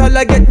dancehall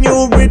I get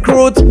new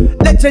recruit.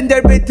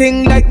 Legendary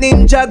thing like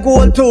Ninja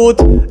Gold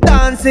Tooth.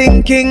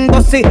 Dancing king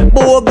bossy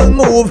bogle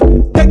move.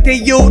 Take the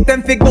youth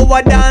and fi go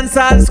a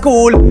dancehall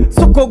school.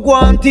 Suko go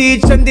and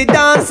teach them the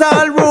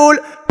dancehall rule.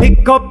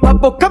 Pick up a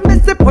book and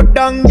miss it, put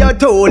down your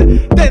tool.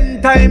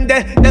 Them time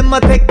they, them a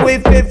take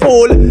with the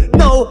fool.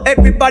 Now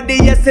everybody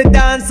yes a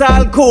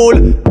dancehall cool.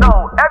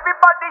 Now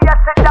everybody yes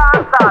a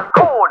dancehall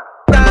cool.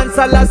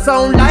 Dancehall a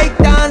sound like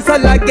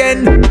dancehall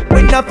again.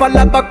 We na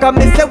follow back and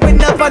me say we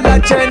na follow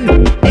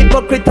trend.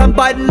 Hypocrite and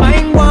bad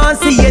mind want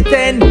see it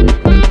end.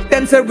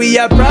 Them say we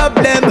a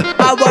problem.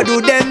 How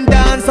do them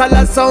dancehall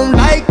a sound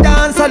like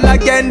dancehall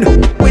again?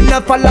 We na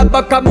follow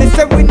back and me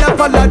say we na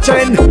follow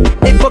trend.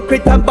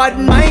 Hypocrite and bad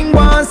mind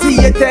want see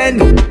it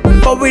end.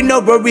 But we no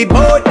worry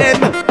about them.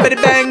 But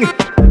bang.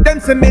 Them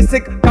say me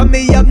sick, cause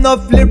me have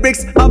enough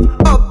lyrics of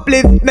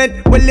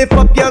upliftment. We lift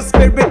up your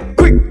spirit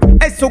quick.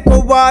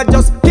 Esokowa,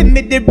 just give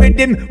me the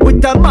rhythm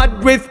with a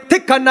mad riff.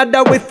 Take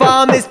another with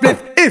farm is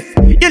spliff. If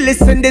you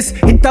listen this,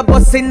 hit a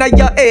bus in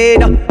your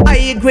head.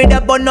 I grade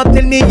a bun up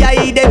till me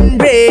eye them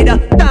red.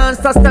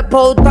 Dance a step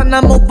out and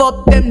I move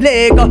up them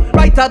leg.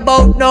 Right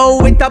about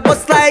now with a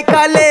bus like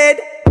a lead.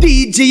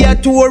 DJ a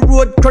tour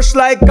road crush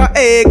like a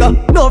egg.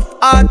 Enough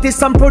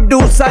artists and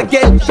producer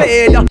get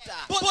paid.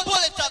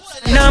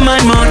 No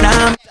man more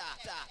now.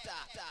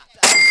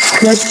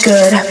 Good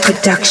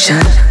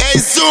production. Hey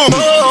Zoom.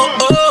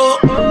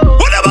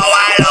 What about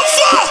wild up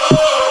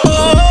for?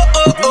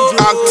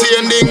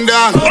 Acting ding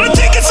dong. Wanna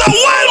think it's a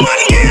wild man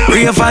game?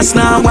 Real fast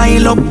now,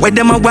 wild up. Where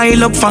them a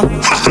wild up for?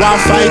 One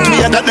fight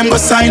me, I got them go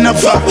sign up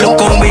for.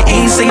 Look how we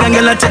easy and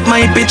girl take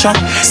my picture.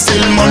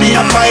 Still money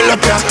a pile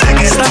up ya.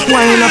 Stop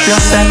wild up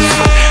yourself.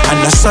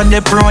 And I saw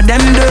the pro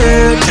them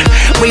dirt.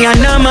 We are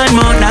no man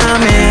more than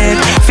make.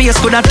 Face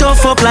coulda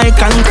tough up like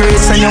concrete,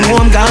 and your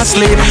home gon'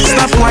 sleep.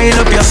 Stop wild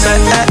up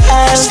yourself.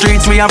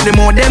 Streets we have the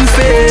more them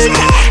fake.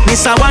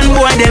 This a one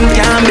boy them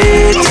can't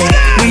beat.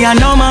 We are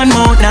no man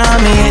more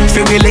than make.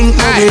 Feel we link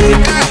no way.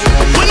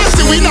 When you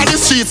see we in the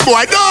streets,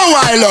 boy, don't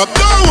wild up,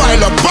 don't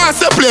wild up. Pass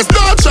the place,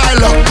 don't try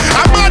luck.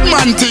 A bad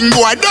man thing,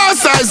 boy, don't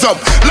size up.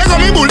 Like a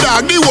me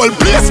bulldog, the whole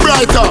place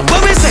brighter.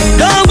 But we say,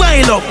 don't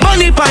wild up,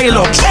 money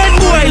pile up. Head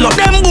boil up,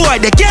 them boy,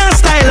 they can't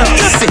style up.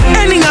 You see,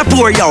 anything I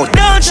pour you out,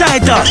 don't try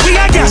to. We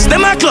are gas,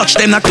 them a clutch,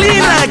 them a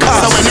clean like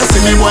us. So when you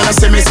see me, boy, you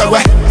see me, so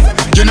what?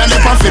 You know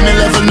live on me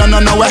level,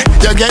 no way.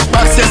 You get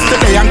back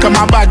yesterday and come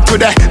back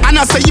today. And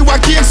I say you a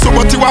king, so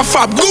but you a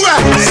fab, go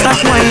away. Stop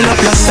wild up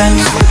yourself,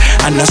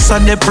 and I saw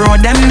the pro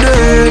them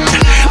dirt.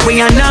 We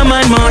are no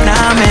man more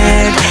than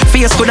make.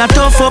 Face coulda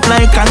tough up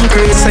like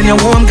concrete, and your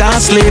home gon'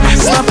 sleep.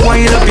 Stop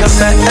wild up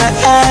yourself.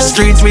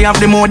 Streets we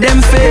have the more them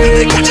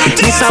fake.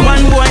 This a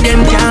one boy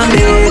them can't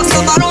beat.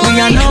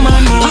 We are no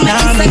man more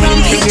than make.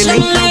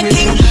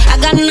 I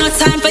got no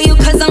time for you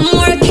 'cause I'm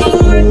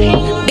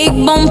working. Big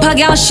bumper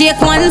girl shake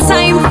one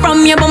time.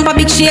 From your bumper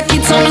big shake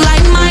it up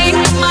like mine.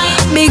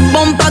 Big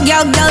bumper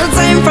girl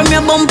time. From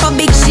your bumper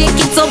big shake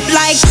it up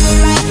like.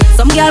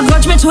 Some girl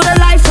grudge me to the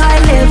life I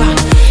live.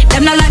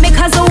 Them not like me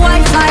 'cause the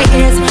Wi-Fi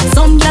is.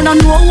 Some girl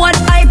don't know what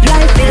hype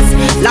life is.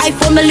 Life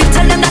for me live,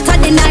 tell them that I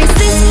the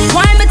nicest.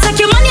 Why me take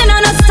your money and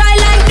not style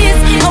like this?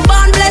 No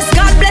born bless,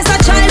 God bless a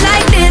child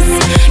like this.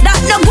 That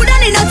no good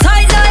and in a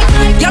tight like.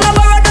 Y'all a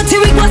borrow dirty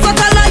wig, what's what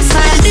a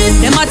lifestyle this?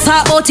 Them a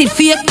talk about it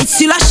fake, it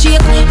still a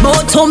shake.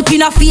 Bout thump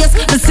in a face,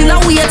 but still a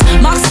wait.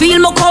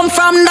 Maxfield me come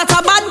from, not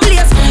a bad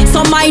place.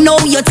 Some I know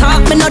you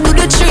talk, me not do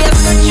the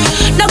trace.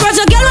 No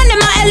grudge a girl when them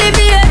a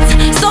elevate.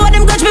 So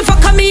them grudge me for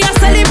come here and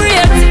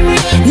celebrate.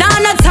 Now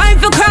no time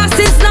for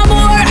crosses no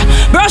more.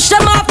 Brush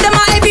them off, them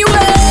a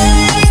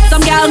heavyweight.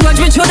 Some girl grudge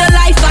me through the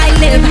life I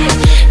live.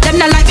 Them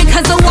not like me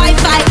 'cause the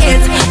Wi-Fi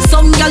is.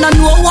 Some girl don't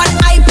know what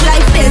hype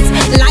life is.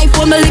 Life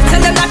when me live,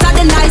 tell them that I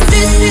the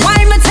nicest. Why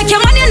me take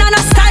your money and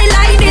not style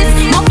like this?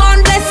 My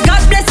born bless,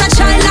 God bless a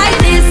child like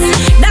this.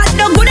 That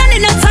no good and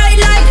in a tight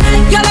like.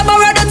 Y'all a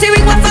borrow dirty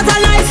wig, what's that a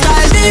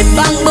lifestyle this?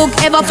 Bank book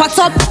ever fucked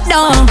up,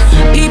 no.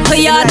 People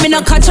yard me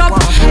no catch up,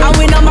 and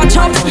we no match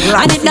up.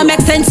 And it no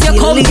make sense you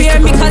compare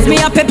me 'cause me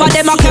a pepper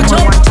them a catch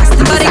up.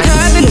 But it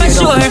can't be for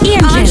sure.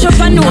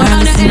 Entrepreneur.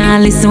 Now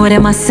listen what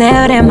them a say,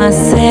 what them a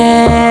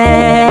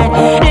say.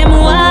 Them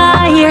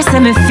why hear say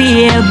me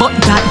feel, but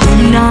that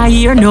them not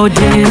hear no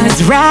this.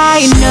 'Cause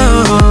right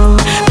now,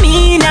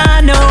 me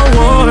nah no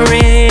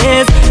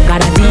worries.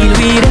 Gotta deal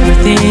with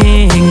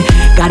everything.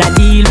 Gotta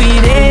deal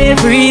with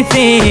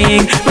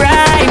everything.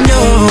 Right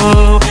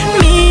now,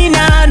 me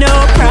nah no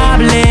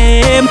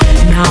problem.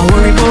 Now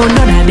worry about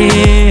none of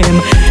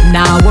them.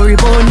 Now worry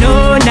about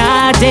none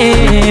of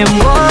them.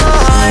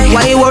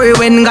 Why you worry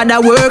when God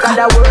a work?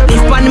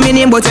 Live pan me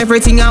name but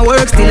everything a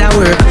work, still a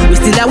work. We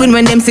still a win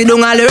when them sit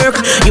down a lurk.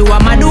 You a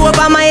mad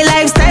over my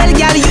lifestyle,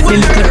 girl. You the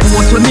little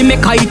post when me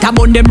make a hit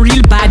about them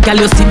real bad. Girl,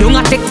 you sit down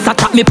a text a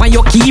tap me pan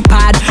your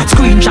keypad.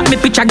 Screenshot me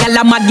picture, girl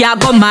a mad, ya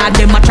go mad.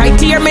 Them a try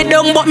tear me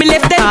down but me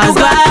left them to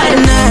God.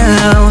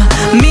 Now,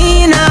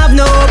 me nah have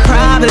no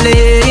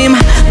problem.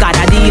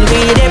 Gotta deal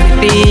with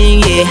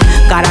everything, yeah.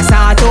 Gotta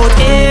sort out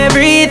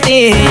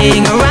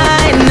everything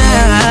right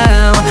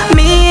now.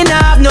 Me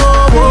nah have no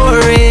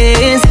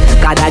worries.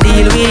 Gotta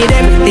deal with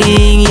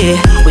everything, yeah.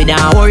 We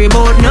don't worry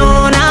about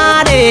none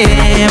of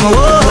them.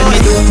 Whoa. When me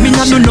do, me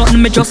not do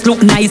nothing, me just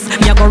look nice.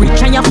 Me a go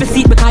rich and you have to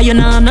see it because you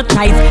know no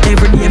ties.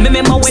 Every day me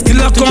remember when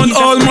still I count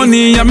all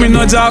money and me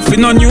no job for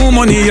no new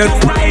money yet.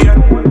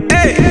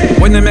 Hey,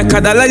 when you make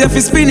a dollar you fi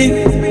spin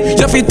it,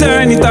 you fi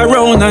turn it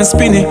around and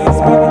spin it.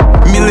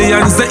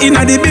 Millions they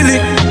inna the billy.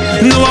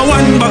 No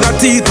one bag of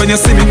teeth when you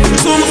see me.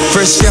 Some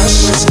fresh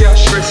cash, fresh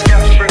cash, fresh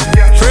cash,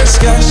 fresh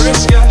cash,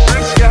 fresh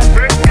cash,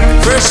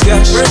 fresh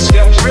cash, fresh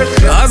cash, fresh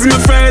cash. As me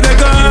Friday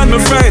gone, me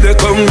Friday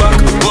come back.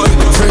 Boy,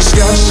 fresh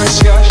cash, fresh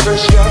cash,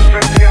 fresh cash,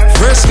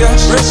 fresh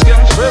cash, fresh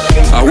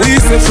cash. I we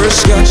say fresh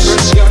cash.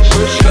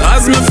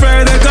 As me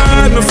Friday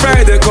gone, me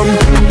Friday come.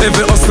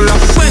 Every hustler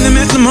when they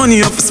make the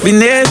money up,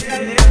 spin it.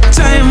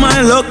 Time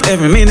my luck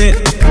every minute.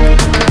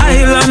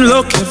 Island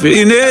luck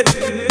every minute.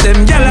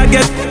 Them gyal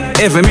get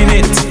every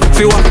minute.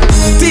 Fi what?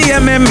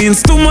 TMM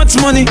means too much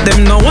money.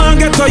 Them no one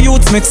get a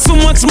youth make so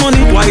much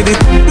money. Why did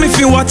me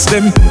fi watch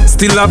them?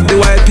 Still have the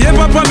white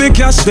paper for me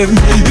cash them.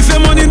 If your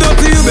money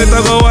dirty, you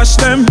better go wash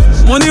them.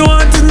 Money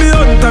wanted me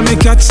out and me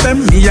catch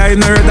them. Me I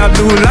know that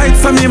blue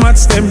lights and me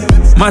match them.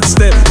 Match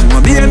them.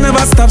 My beer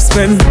never stop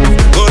spend.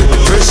 Good.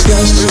 Fresh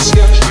cash, fresh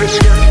cash, fresh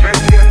cash,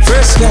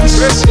 fresh cash,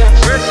 fresh cash,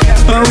 fresh cash.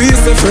 And we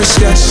say fresh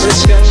cash,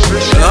 fresh cash,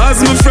 fresh cash.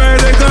 As my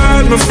Friday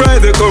gone, my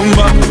Friday come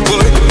back.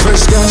 Good.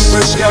 Fresh cash,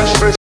 fresh cash,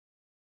 fresh.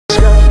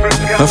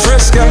 A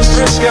fresh cash,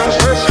 fresh cash,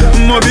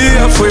 maybe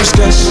a fresh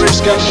cash, fresh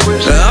cash.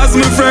 As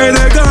my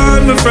Friday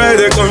gone, my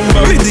Friday come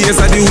back. The days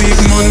of the week,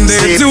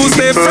 Monday,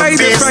 Tuesday,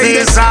 Friday,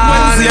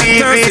 Wednesday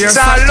and Thursday are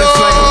Saturday.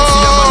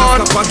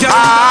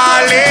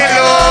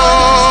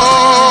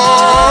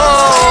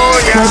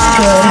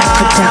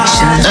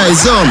 Hallelujah. Hey,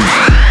 Zoom.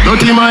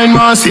 Dirty mind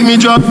want see me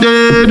drop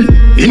dead.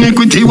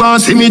 Iniquity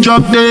want see me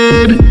drop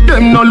dead.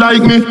 Them no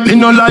like me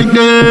no like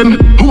them.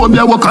 Who up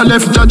your walk a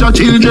left judge your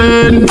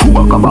children.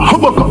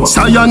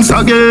 Science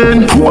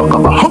again.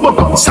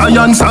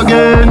 Science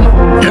again.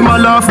 Them a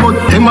laugh but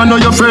them a know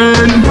your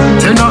friend.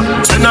 Send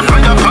a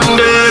fire upon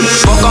them.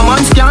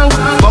 Pokemon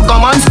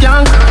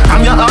skank.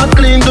 I'm your heart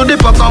clean to the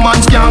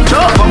Pokemon skank.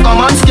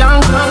 Pokemon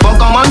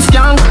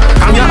skank.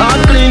 I'm your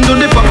heart clean to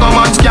the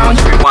Pokemon skank.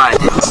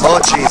 Oh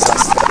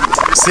Jesus.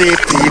 See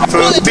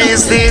people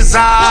business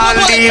all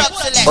leave.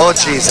 Oh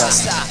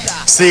Jesus.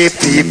 See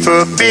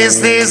people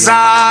business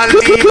all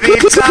leave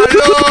it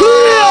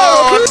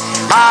alone.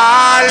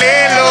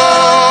 Hallelujah.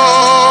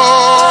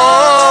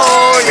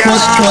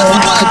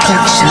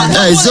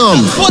 Hey Zoom.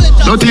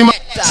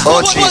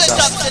 Oh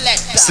Jesus.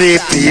 See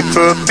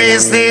people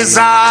business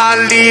all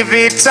leave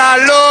it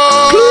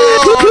alone.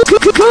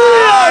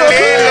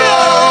 Hallelujah.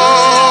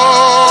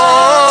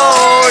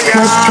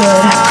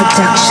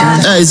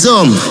 Hey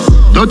Zoom.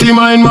 Dirty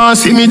mind want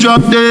see me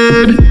drop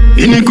dead.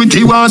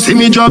 Iniquity want see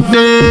me drop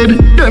dead.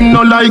 Them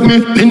no like me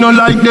no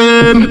like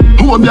them.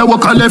 Who up your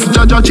walk a left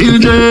judge your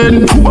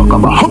children.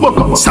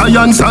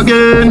 Science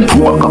again.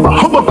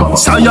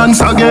 Science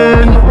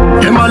again.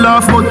 Them a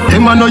laugh but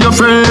them a know your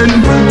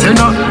friend. Send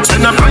a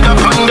fire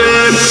upon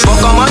them.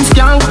 Pokemon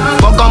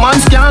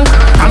skank.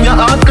 I'm your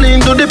heart clean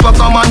to the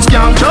Pokemon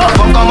skank.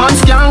 Pokemon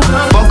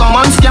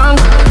skank.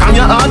 I'm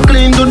your heart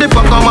clean to the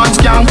Pokemon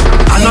skank.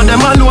 I know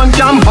them alone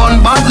can burn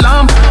bad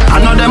lamp. I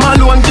know them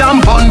alone can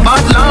burn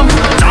bad lamp.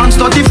 Dance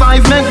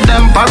 35 make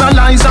them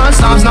paralyze and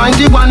Psalms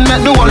 91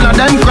 make the whole of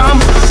them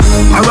cramp.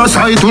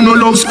 Parasite who no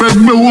love spread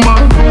rumor.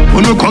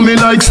 Who no coming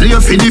like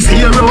slave for the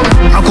pharaoh.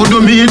 I could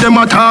do me them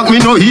attack me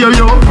no hear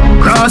you.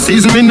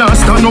 Crosses me not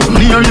stand up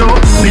near you.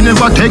 Me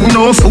never take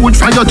no food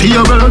from your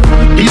table.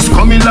 This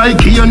coming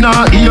like here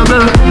now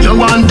evil. You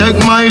want take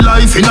my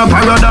life in a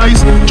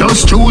paradise.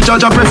 Just choose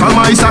judge I prefer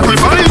my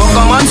sacrifice.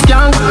 Pokemon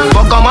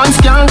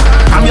skank.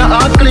 I'm your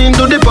heart clean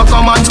to the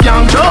Pokemon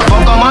skank.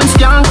 Pokemon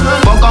skank.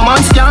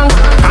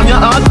 I'm your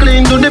heart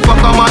clean to the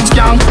Pokemon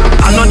skank.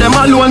 I know them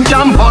alone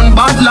can burn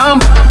bad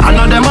lamp. I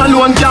know them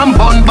alone can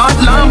burn bad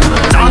lamp.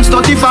 Dance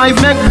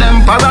 35 make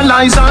them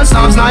paralyze and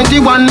Psalms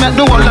 91 make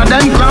the whole of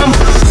them cramp.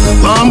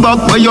 Come back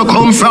where you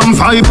come from,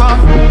 Viper.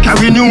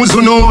 Carry news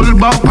on all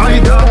back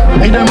fighter.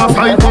 Me them a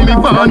fight for me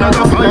born as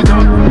a fighter.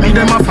 Me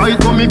them a fight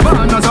for me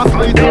born as a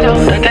fighter.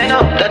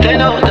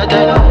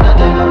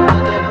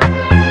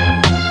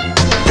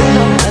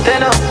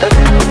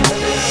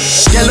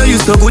 Yellow,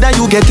 you so good that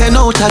you get 10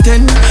 out of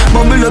 10.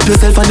 Bumble up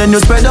yourself and then you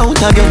spread out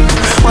again.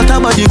 What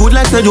about the good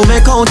like said you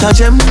make out a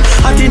gem?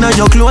 Hot in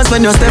your clothes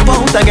when you step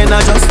out again. I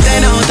just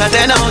 10 out of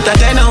 10 out of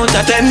 10 out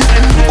of 10.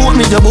 Put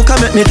me your book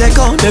and make me take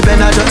out the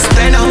pen. I just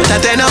 10 out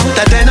of 10 out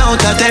of 10 out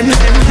of 10.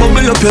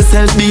 Bumble up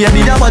yourself,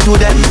 baby, that what do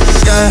them.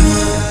 Yeah.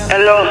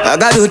 Hello. I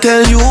got to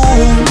tell you,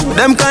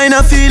 them kind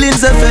of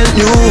feelings I felt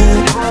new.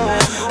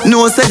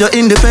 No said you're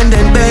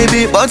independent,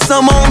 baby, but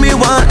somehow me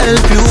want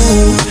help you.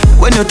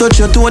 When you touch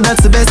your toe,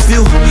 that's the best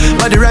view.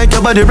 Body right,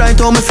 your body right,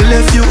 how me feel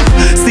left you.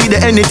 See the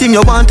anything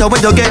you want, or when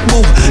you get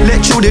boo.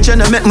 Let you the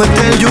gender make me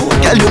tell you,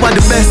 girl, you are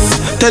the best.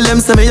 Tell them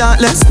say me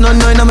heartless, no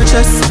in my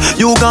chest.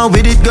 You gone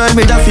with it, girl,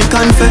 me that fi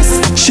confess.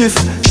 Shift,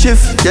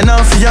 you're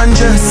not fi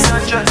undress.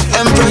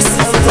 Empress.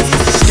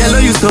 Girl,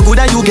 you so good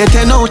that you get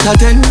 10 out of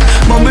 10.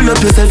 Bumble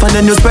up yourself and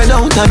then you spread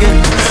out again.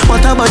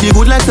 What about the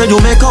good like said you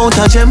make out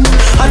a gem?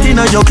 Hot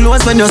in your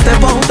clothes when you step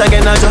out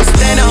again. I just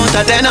 10 out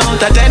of 10 out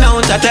of 10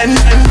 out of 10.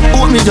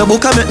 Put me your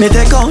book and make me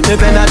take out the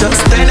pen. I just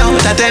 10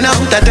 out of 10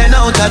 out of 10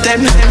 out of 10.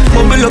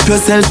 Bumble up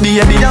yourself,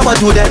 baby, that what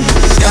do them.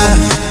 Yeah.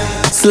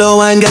 Slow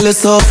wine, girl, you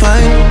so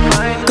fine.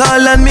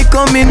 Call and me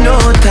come in no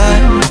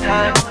time.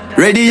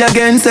 Ready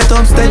again, set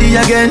up steady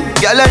again.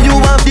 Girl, you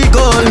have the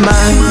gold,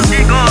 man.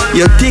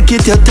 You tick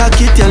it, you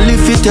tack it, you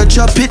lift it, you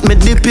drop it. Me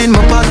dip in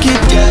my pocket,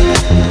 yeah.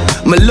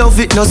 Me love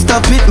it, no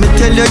stop it. Me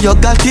tell you, you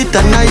got it,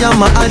 and I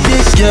am a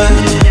addict, yeah.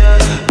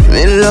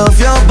 Me love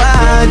your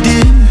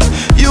body.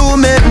 You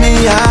make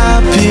me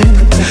happy.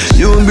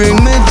 You bring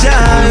me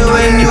joy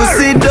when you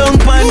sit down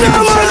on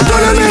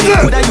the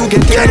floor. You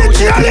get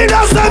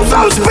cheerleaders and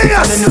some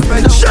space.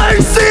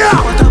 Shine here.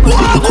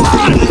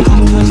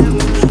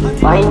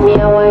 Wine me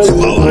a wine.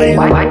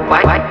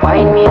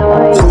 Wine me a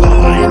wine.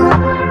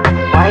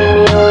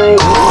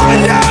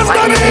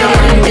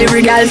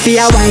 Every girl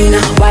feel wine.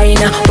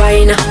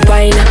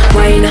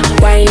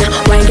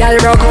 Girl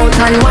rock out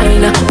and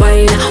wine.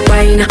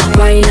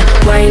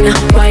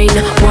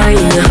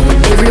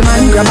 Every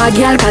man grab a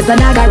girl 'cause the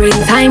dagger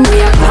in time. We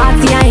a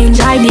party and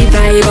enjoy the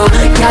vibe.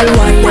 Girl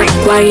wine.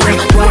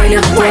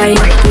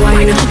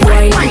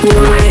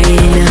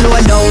 Slow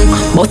down,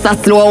 bust a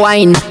slow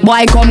wine.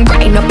 Boy come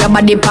grind up your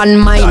body pan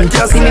mine.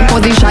 See me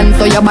position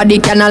so your body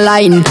can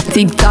align.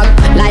 Tick tock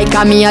like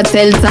a me a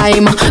tell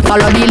time.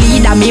 Follow the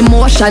lead of me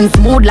motion,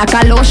 smooth like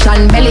a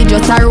lotion. Belly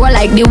just a roll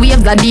like the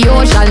waves of the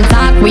ocean.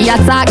 Talk, we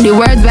attack the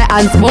words we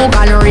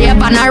unspoken.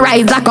 Rape and a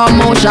rise a come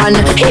motion.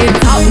 Hip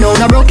top now,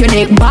 no broke your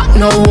neck back.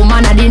 No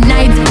woman of the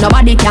night,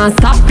 nobody can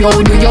stop you.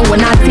 Do you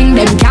wanna think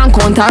them can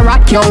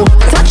counteract you?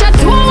 Touch a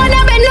toe when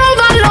I bend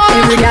over low.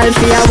 Every girl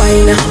feel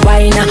wine,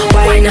 wine,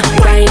 wine,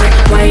 wine,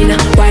 wine,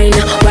 wine,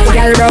 wine.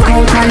 Girl rock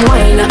out and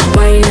wine,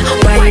 wine,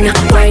 wine,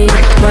 wine,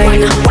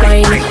 wine,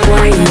 wine,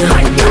 wine.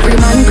 Every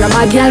man grab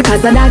a girl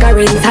 'cause the dagger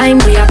in time.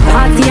 We a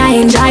party,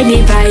 I enjoy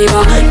the vibe.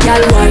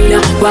 Girl wine,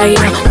 wine,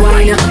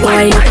 wine,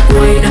 wine,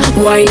 wine,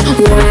 wine,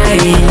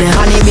 wine.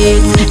 Funny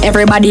beats,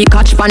 everybody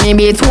catch funny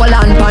beats. Hold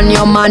on pon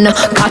your man,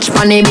 catch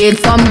funny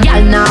beats. Some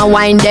girl now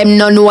wine them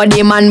no know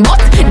the man,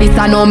 but this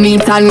a no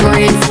meet and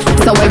greet.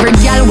 So every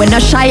girl when a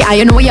shy,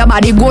 I know your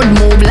body good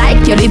move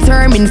like you're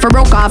determined for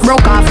broke off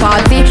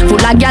party.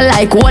 Full of girl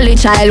like holy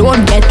child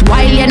would get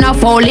wild and a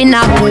fall in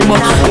a boom.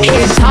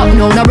 Head top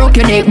no, no broke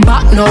your neck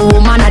back. No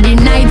woman of the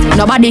night,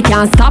 nobody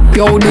can stop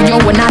you. Do you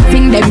wanna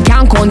think them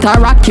can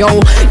counteract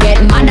you? Get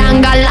mad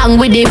and go along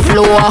with the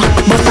flow.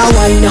 But a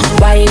wine,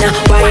 wine,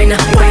 wine,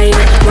 wine,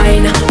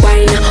 wine,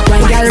 wine,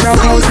 wine. Girl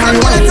rock out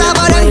and wine. Talk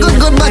about them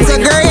good, but so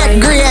great.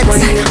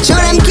 Show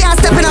them can't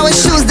step in our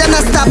shoes, them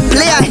not stop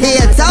play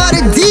ahead. How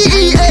the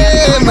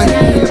DEM.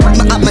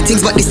 I have my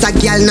things, but this a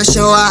girl no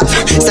show up.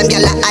 Some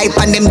girl a hype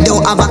and them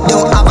don't have a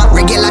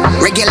regular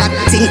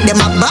think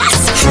them a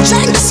boss.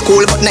 Join the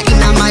school, but not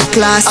in my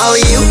class. Oh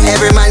you,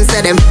 every man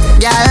say them,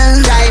 girl.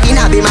 Driving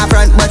a be my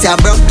front, but you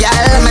broke,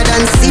 girl. Me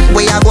done see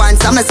where you going,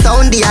 so me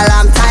sound the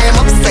alarm time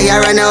up, so you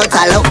run out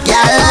a look,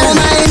 girl. Oh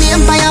my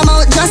name for your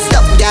mouth, just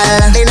up,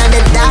 girl. In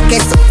the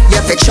darkest,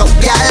 you fi choke,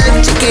 girl.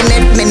 Chicken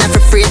head, me not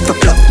afraid for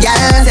pluck,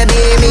 girl. So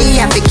baby,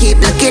 you have to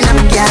keep looking up,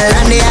 girl.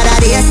 And the other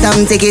day,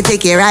 some take it,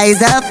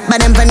 rise up.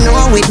 But them for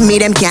know with me,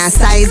 them can't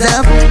size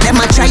up. Them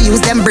a try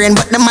use them brain,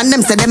 but them and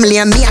them say them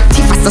lay me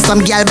active. So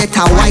some girl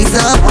better wise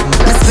up.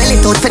 Me spell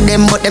it out for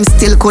them, but them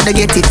still coulda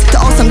get it. To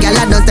all some girl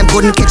that does them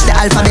couldn't catch the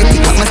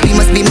alphabetic.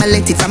 Must be me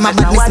let it. From my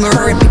badness, me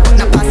rip it.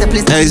 Not pass the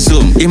place. Hey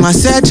zoom, in my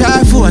search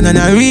her phone and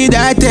I read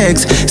her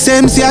text.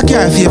 Same see a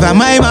car favor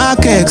my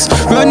mark X.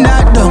 Run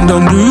that down the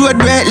road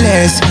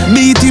breathless.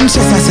 Beat him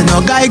chest, I say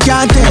no guy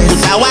can't test.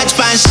 Put a watch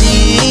pan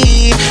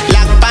she,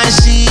 lock pan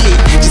she.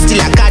 She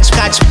still a catch,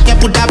 you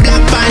put a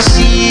black pan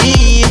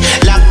she.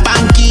 Lock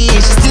pan key,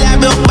 she still a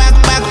broke back.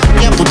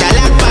 You put a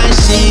lock pan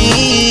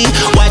she,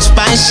 watch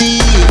pan she.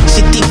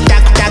 She tick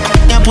tack,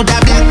 you put a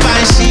black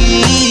pan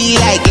she.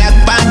 Like lock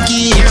pan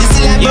key, she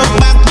still a broke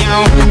back.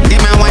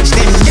 Them a watch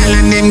them gal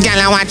and them gal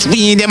a watch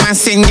we. Them a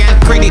send gal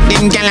credit,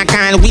 them gal a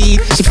call we.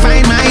 She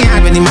find my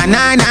yard when the man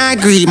I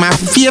agree. My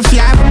fear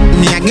flap,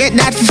 me I get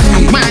that for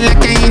free. Man like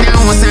in a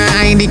house and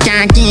hide the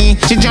car key.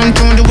 She jump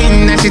through the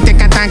window, she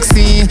take a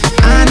taxi.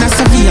 Under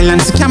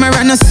surveillance, the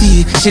camera no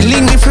see. She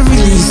link me for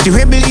release, the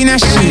rebel in a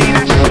sheet.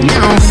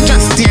 Now,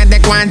 just hear the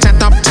one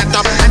chat up.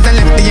 As I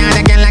left the yard,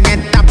 the girl I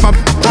get top up.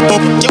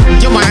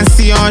 You wanna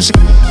see how she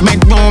make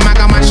boom, I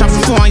can mash up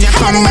for you.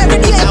 Come back,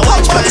 I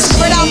watch for the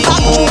spread out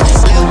back.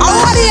 I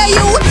want to hear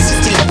you.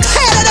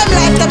 Tell them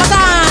like them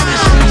again.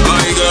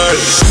 My girl,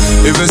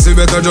 if you see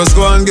better, just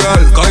go on,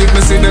 girl. Cause if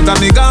me see better,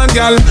 me gone,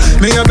 girl.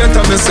 Me a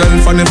better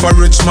myself. And if a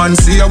rich man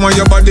see I want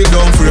your body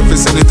down free, if you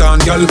send it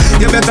on, girl.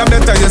 You better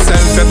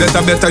yourself. You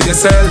better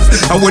yourself.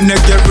 And when you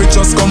get rich,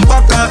 just come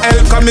back and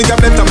help. Cause me get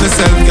better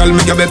myself, girl.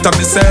 Me get better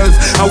myself.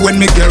 And when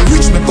me get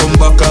rich, me come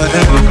back and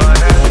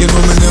help. You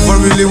know me never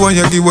really want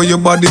you give away your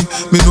body.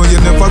 Me know you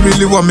never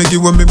really want me give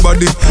away me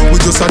body. We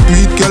just a do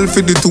it, girl, for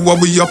the two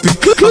we happy.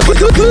 And by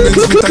your big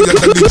Benz, me tired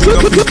of the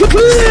jalopy.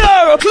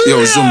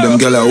 Yo, zoom them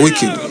girl are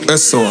wicked.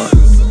 That's so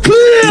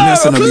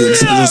innocent of babes,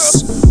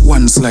 just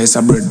one slice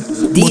of bread.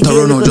 Butter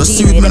run out, just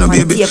sweet me no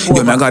baby. Yo,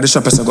 me I got the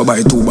shop, so go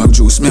buy 2 bag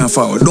juice. Me and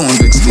forward, don't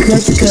vex me.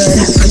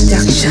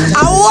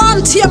 I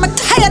want you, I'm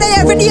tired of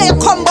every day you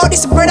come about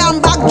this bread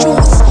and bag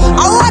juice.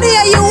 I want to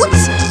hear you.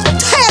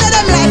 Tired of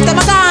them like them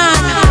again.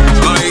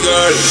 My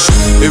girl,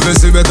 if you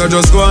see better,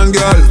 just go on,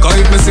 girl. Cause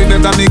if me see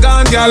better, me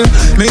gone, girl.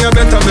 Me a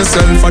better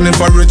myself. And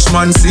if a rich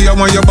man see I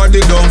want your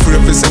body down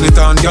free, if you send it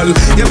on, girl.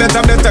 You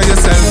better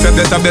yourself. You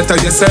better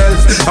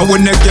yourself. And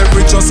when you get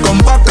rich, just come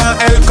back and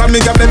help. Cause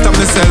me get better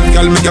myself,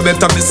 girl. Me get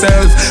better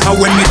myself. And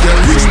when me get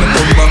rich, me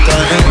come back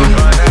and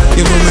help.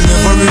 You know me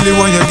never really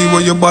want you give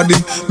away your body.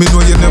 Me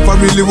know you never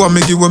really want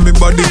me give away me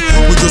body.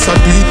 We just a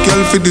do it,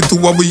 girl, for the two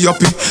we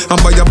happy. And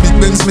buy a big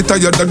Benz, me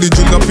tired of the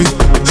jalopy.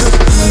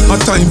 A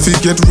time for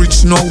get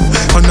rich now,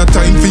 and a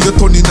time for you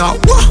turning out.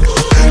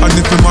 And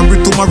if me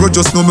married tomorrow,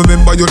 just know me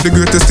remember you're the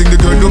greatest thing the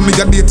girl do. Me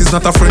a date is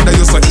not a friend, I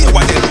just say, hey,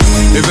 what then?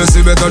 If you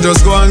see better,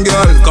 just go on,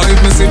 girl. Cause if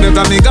me see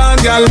better, me gone,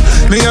 girl.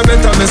 Me a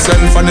better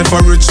myself. And if a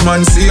rich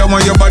man see I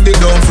want your body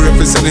down free,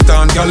 if you send it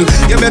on, girl.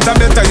 You better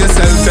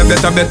yourself. You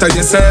better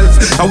yourself.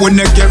 And when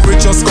you get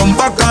rich, just come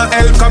back and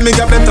help. Cause me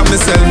get better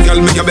myself, girl.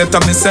 Me get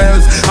better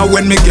myself. And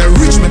when me get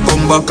rich, me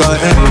come back and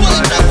help.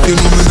 You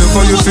know me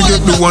never you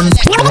forget the one.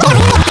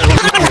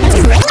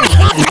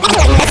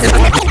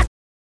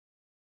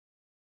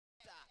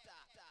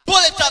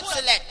 Pull it up,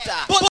 selector.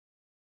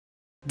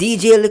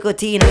 DJ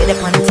Licotino in the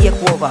pan take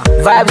over.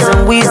 Vibes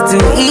and weeds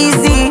too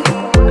easy.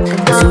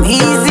 Too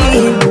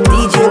easy.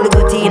 DJ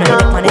Licotino in the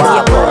pan take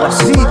over.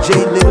 DJ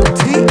Little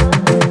T.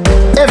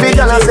 Every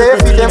Every girl I say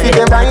fit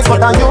them nice,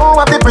 but you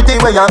have the pretty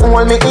way you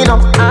hold me in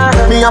up.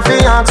 Me a fi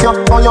ask you,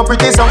 how you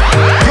pretty so?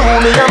 You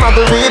me a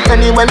muggle with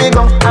anywhere me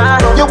go.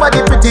 You are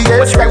the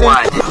prettiest girl.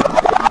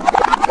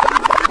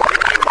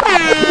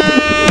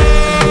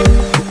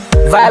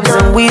 Vibes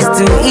and weeds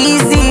too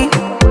easy,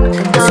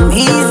 too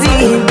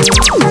easy.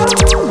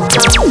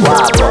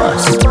 Wow,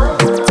 boss.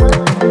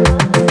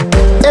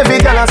 Every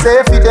girl I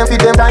say fit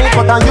them tight,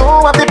 but you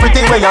have the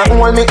pretty way you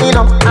hold me in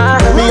up.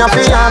 Me a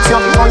fi ask you,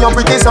 how you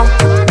pretty so?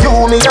 You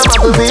me a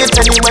muggle with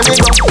anywhere me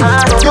go.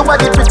 You are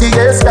the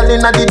prettiest girl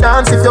inna the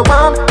dance. If you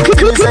want,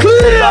 me say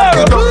take off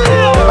the glove.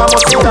 I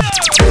must see that.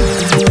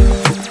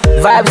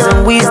 Vibes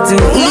and weeds too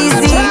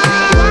easy,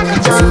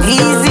 too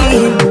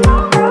easy.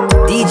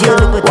 DJ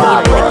Liquid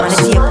Team,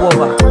 take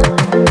over.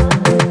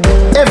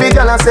 Every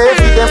girl I say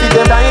fit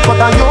them tight, but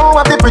you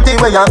have the pretty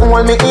way you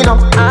hold me in up.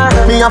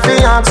 Me a fi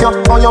ask you,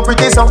 how you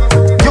pretty so?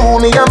 You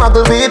me a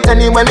muggle with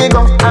anywhere me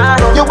go.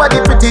 You are the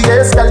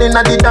prettiest girl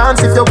inna the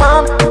dance. If you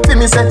want, fi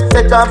me say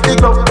take off the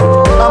glove.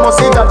 I must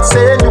see God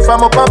saying you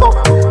from up above.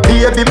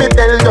 Baby me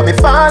tell you me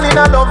fall in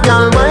love.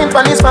 Y'all mind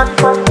pon this fat,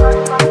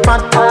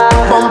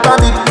 bump a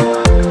bit.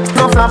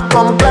 No flap,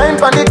 come climb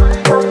pon it,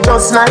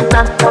 just like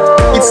that.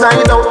 It's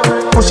side out,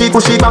 push it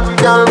back.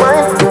 Y'all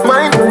mind, y'all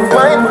mind.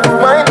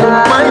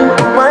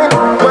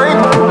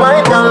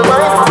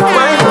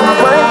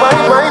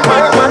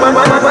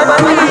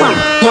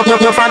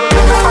 You're fat.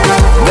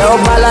 Yo,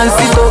 balance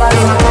it up.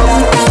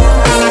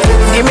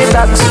 Give me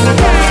that.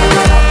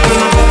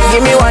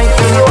 Give me wine.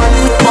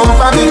 Bump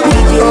a bit.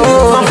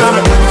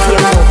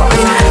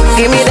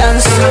 Give me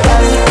dance.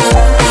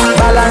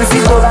 Balance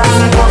it up.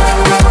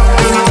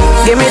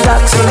 Give me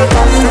that.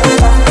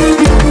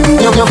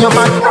 You're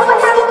fat.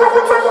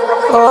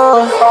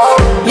 Oh,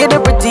 you're the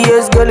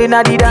prettiest girl in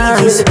the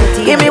dance.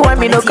 Give me one,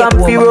 me no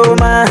comfy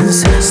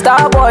romance.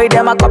 Star boy,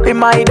 them a copy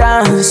my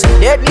dance.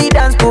 Deadly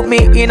dance put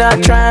me in a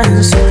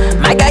trance.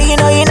 My guy, you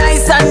know you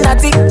nice and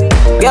naughty.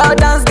 Your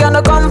dance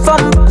gonna come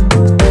from.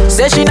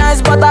 Say she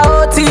nice but I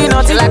OT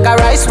naughty like a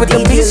rice with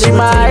the peas. She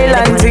my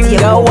island thing.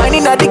 Girl, wine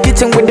in the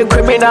kitchen with the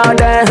criminal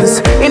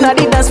dance. In the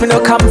dance, me no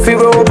comfy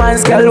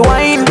romance. Girl,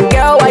 wine.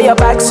 Girl, why your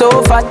back so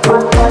fat?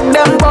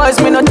 Them boys,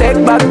 me no take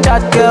back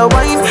chat. Girl,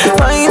 wine,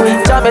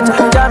 jam it,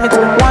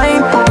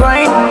 wine,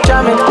 grind,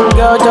 jam it.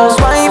 Girl, just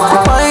wine.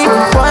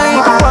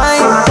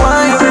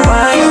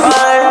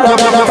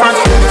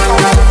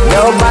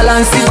 Girl,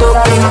 balance it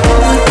up.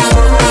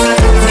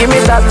 Give me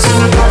that.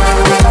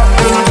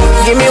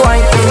 Give me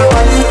wine.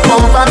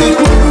 Bump a bit.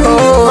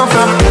 Oh,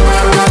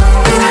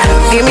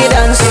 give me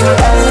dance.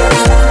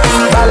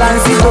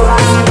 Balance it up.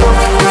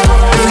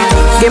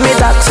 Give me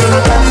that.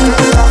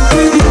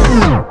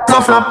 No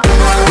flap.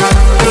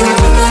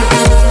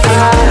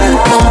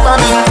 Bump a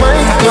bit,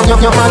 wine.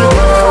 You're fat.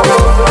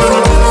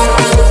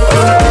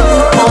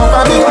 Bump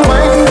a bit,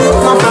 wine.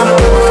 No flap.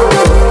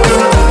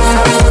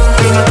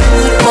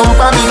 Bump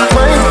a bit,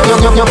 wine.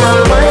 You're fat,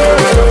 wine.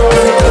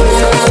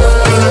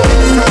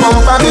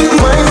 Bump a bit,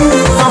 wine.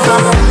 No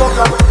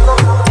flap.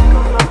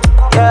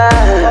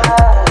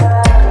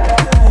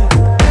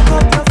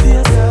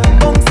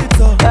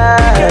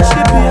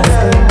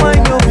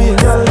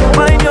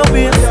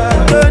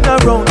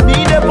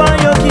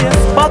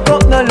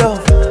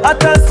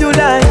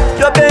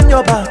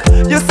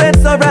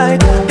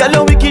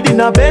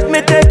 I bet me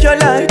take your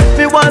life.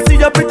 Me want see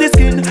your pretty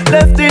skin,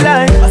 left the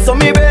line. I saw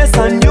me base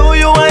and you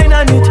wine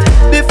on it.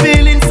 The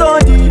feeling so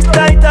deep,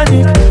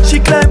 Titanic. She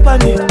climb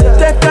on it,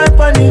 take time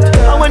on it.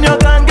 And when you're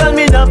gone, girl,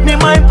 me have me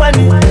mind on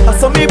it. I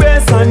saw me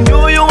base and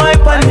you wine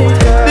on it.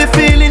 The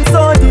feeling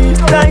so deep,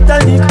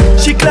 Titanic.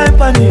 She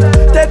climb on it,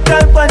 take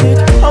time on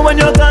it. And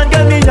when you're gone,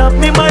 girl, me have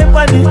me mind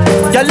on it.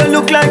 Girl, you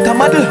look like a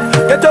model.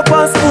 Get your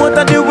passport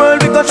and the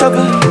world we go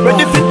travel.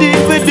 Ready for deal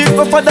with it,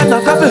 rougher than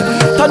a couple.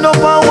 Turn up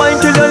and wine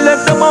till you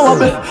left them a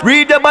wobble.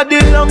 Read the body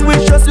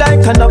language just like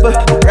a novel.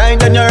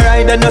 Ride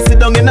and you sit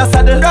down in a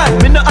saddle.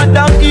 Me no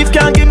Adam Eve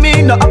can't give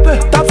me no apple.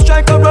 Top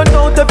striker run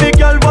out every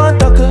girl want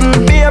tackle.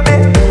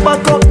 Baby,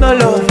 back up no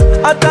love.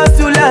 I toss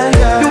you like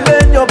you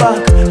bend your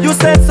back. You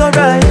said so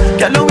right.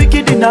 Girl, you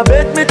wicked in a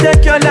bed, me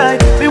take your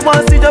life. Me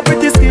want see your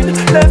pretty skin,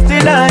 left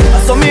the line. I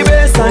saw me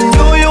base and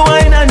you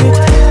wine on it.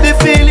 The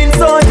feeling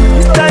so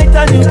deep,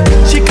 Titanic.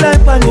 She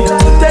climb on it,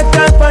 take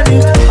time on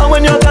it. And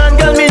when you're gone,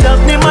 girl, me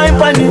have me mind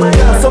on it.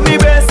 I saw me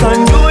base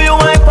and you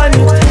wine on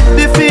it.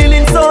 The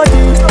feeling so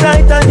deep,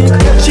 Titanic.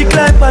 She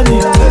climb on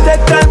it,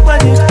 take time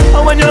on it.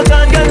 And when you're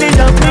gone, girl, me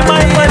have me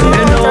mind on it.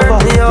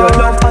 Your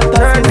love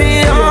fantastic. Turn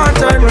me on,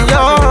 turn me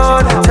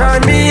on,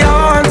 turn me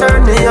on,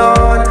 turn me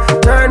on,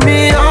 turn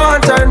me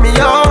on, turn me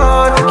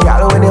on.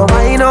 Girl, when you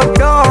wind up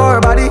your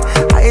body,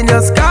 I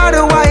just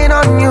gotta wine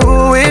on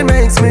you. It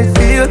makes me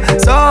feel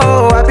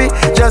so happy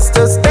just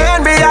to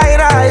stand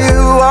behind you,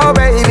 oh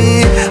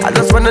baby. I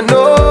just wanna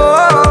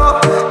know,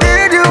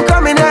 did you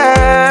come in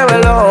here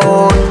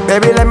alone?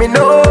 Baby, let me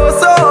know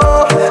so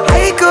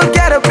I could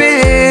get up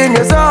in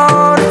your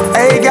zone.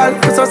 Hey girl,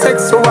 you're so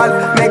sexual,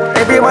 make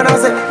everyone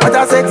else say what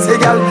a sexy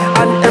girl.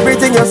 And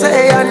everything you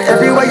say and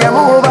everywhere you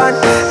move and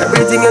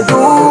everything you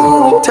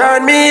do,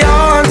 turn me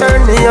on,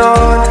 turn me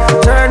on.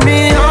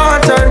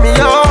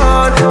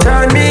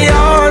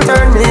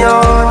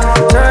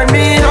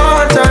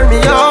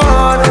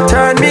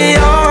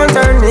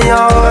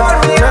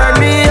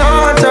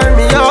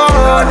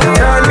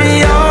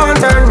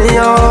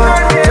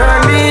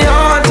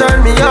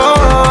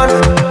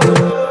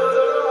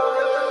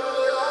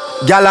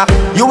 Gala,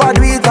 you a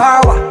do it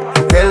or what?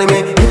 Tell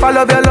me if I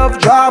love your love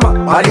drama.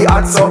 Body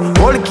hot so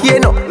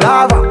volcano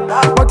lava,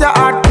 but your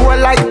heart cold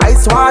like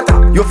ice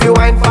water. You feel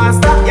wine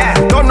faster, yeah.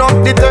 Turn up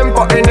the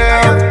tempo in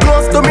here.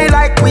 Close to me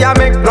like we are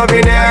make love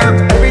in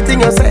here. Everything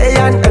you say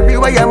and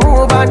everywhere you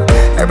move and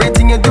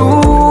everything you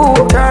do,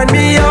 turn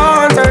me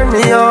on, turn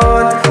me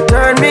on,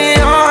 turn me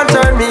on,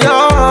 turn me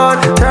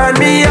on, turn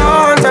me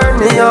on, turn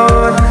me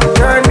on,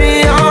 turn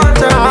me on,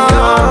 turn me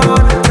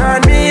on,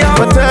 turn me on.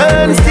 But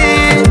turn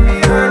still,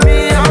 turn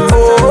me on.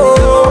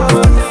 Oh,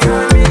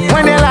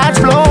 when the lights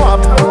blow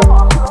up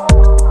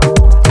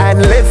and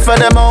live for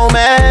the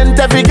moment,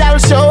 every girl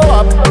show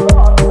up.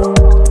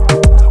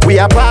 We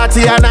a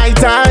party at night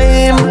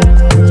time.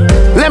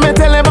 Let me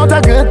tell you about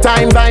a good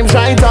time. Vibes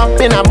right up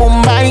in a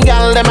Mumbai,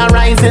 girl. Them a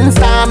rising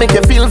star. Make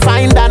you feel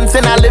fine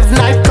dancing. I live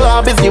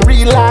nightclub. Is in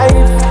real life.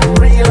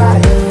 Real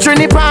life.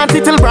 Trini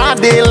party till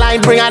broad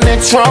daylight. Bring a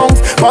next round.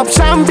 Pop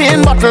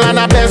champagne bottle and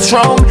a best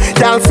round.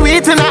 Girl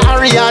sweet in a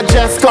area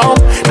just come.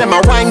 Them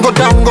a wine go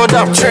down, go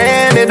up.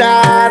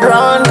 Trinidad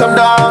run, come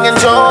down,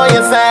 enjoy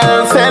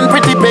yourself. Send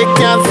pretty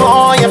pictures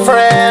for your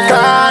friend.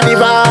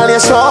 Carnival, you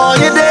show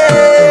you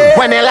day.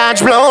 When the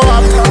lights blow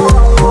up,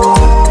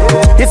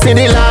 it's in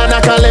the land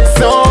of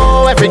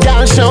Calypso. Every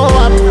girl show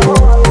up.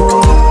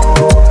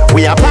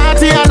 We a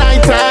party at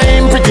night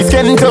time. Pretty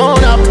skin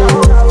tone up.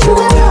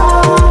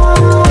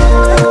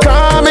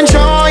 Come and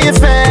show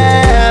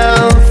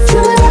yourself.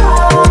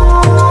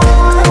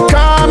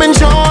 Come and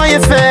show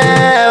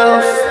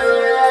yourself.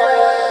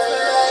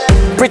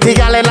 Pretty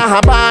gal in a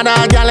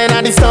Habana, gal in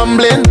a the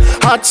stumbling.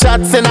 Hot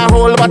shots in a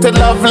whole bottle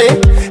lovely.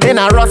 In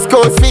a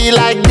Roscoe's feel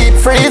like deep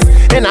freeze.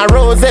 In a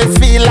Roses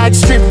feel like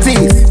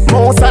striptease.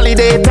 Most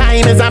holiday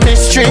time is a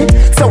mystery.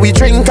 So we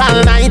drink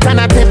all night and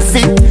a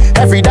tipsy.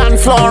 Every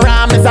dance floor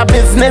arm is a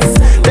business.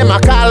 Them a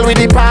call with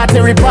the party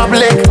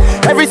republic.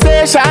 Every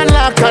station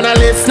lock and a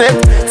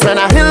listening. Spend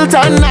a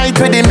Hilton night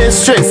with the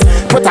mistress.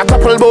 Put a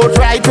couple boat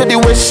right to the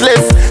wish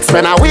list.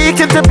 Spend a week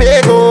in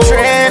Tobago.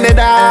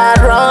 Trinidad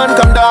run,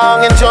 come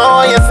down,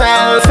 enjoy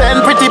yourself.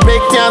 Send pretty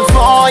pictures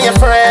for your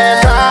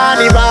friend.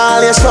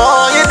 Carnival, you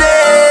show your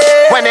day.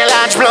 When the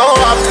lights blow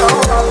up,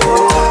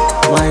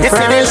 my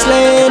first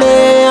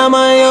lady, I'm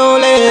my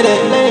old lady.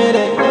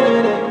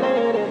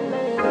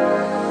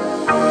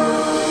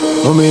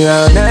 Oh, me,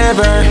 I'll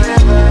never,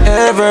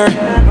 ever,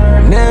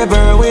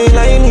 never will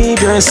I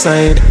leave your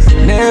side.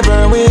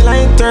 Never will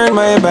I turn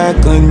my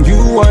back on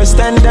you or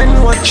stand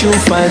and watch you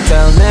fight.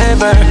 I'll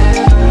never,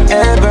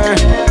 ever,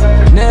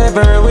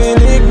 never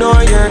will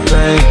ignore your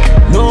cry.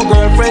 No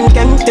girlfriend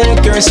can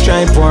take your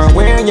stripe or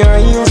wear your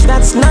heels,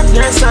 that's not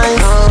your sign.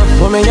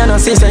 Mommy, you know,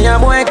 see, say your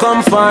boy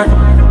come far.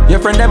 Your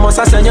friend them must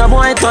have said your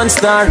boy turn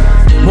star.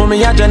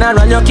 Mommy, a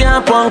general, you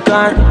can't punk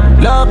her.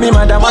 Love me,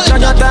 mother, watch on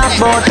your talk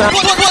about her.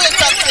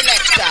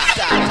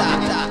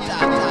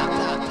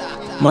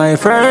 My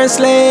first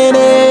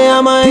lady,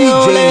 I'm my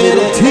old lady.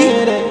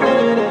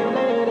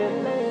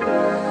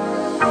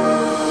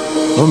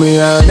 Mommy,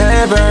 I'll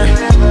never,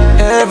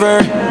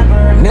 ever,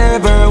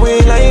 never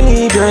will I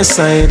leave your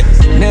side.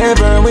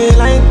 Never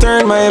will I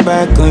turn my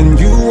back on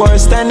you or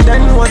stand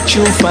and watch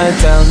you fight.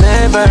 I'll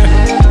never,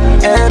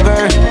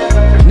 ever,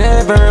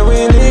 never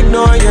will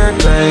ignore your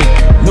cry.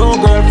 No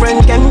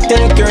girlfriend can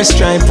take your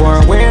stripe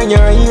or wear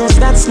your heels,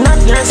 that's not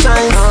your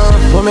sign.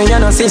 Mommy, you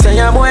know, see, say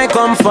your boy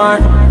come far.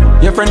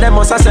 Your friend them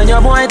must have said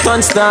your boy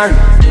turn star.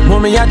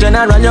 Mommy, a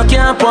general, you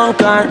can't punk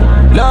her.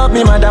 Love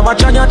me, mother,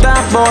 watch on your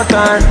talk about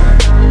her.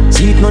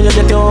 See it now, you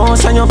get your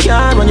house and your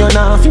car. When you're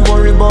not, you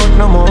worry about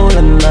no more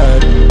than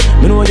that.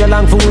 Me know your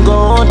long fool go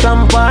out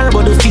and par,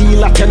 but you feel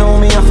like you know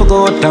me, I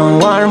forgot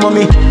and war,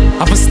 mommy.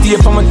 I have to stay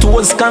for my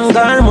toes,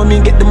 kangar.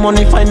 Mommy, get the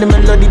money, find the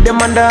melody, them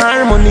and the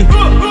harmony.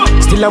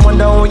 Still I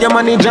wonder how your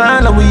money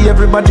John. And we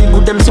everybody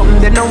good, them something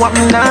they know what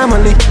me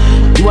normally.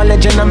 You a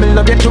legend and me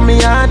love you to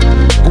me heart.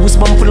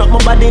 Goosebumps full up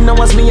my body, now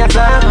was me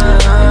attack.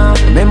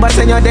 Remember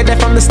saying you're dead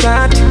from the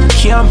start.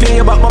 Can't pay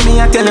you back, but me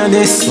I tell you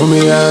this.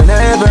 Mommy, I'll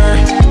never,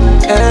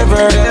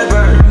 ever,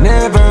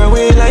 never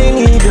will I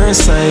leave your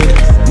side.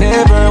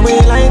 Never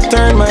will I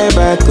turn my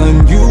back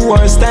on you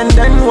or stand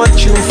and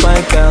watch you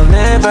fight. I'll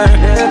never,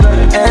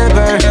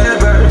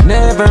 ever,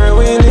 never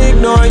will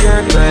ignore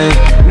your cry.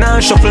 Now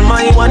shuffle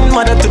my one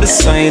mother to the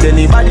side.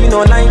 Anybody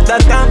know like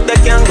that camp, they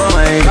can't go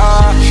hide.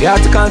 She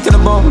had to call to the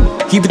bone,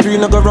 keep it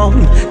real, no go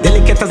round.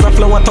 Delicate as a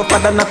flower, tougher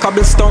than a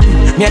cobblestone.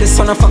 Me the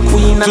son of a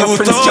queen and a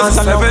prince Charles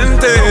alone.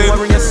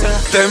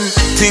 Them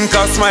think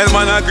I smile,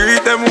 man, I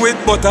greet them with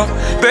butter.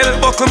 Bell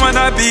buckle, man,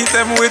 I beat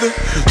them with.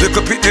 Look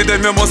up at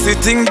them, you must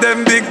think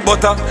them big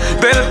butter.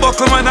 Bell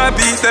buckle, man, I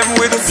beat them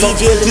with.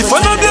 If I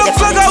know the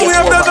flag, I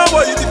wave them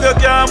away. If you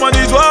can't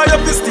manage, why you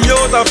have to stay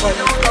out of fight?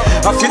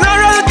 A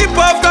funeral keep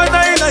off the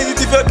night.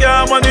 If you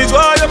can't manage,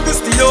 why you have to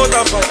stay out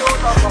of fight?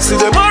 See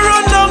them a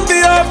run down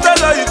the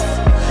afterlife.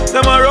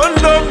 Them a run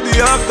down the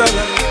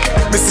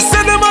afterlife. Missy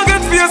say them a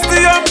get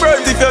feisty and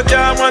bright. If you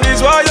can't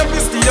manage, why you have to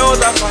stay out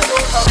of fight?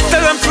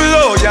 Tell them to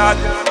low yard.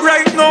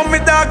 Right now me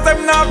dog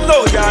them not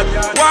low yard.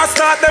 Why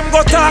start them them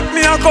go talk,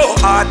 me a go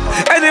hard.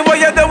 Anyway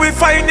you there we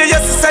find you,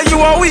 yes say you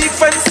a weak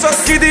fence. So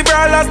see the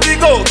brawlers the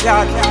go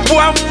yard.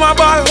 Boy my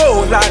ball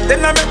whole lot.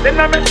 Then I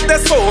make the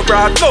so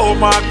broad. No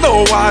man,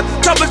 no one.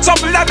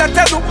 Trouble that I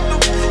tell you.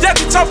 Yeah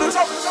the trouble.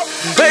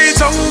 Hey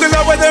jungle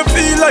where them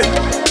feel like.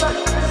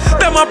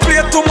 Them a play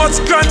too much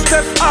Grand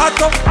Theft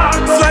Auto.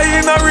 Fly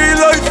in a real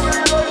life.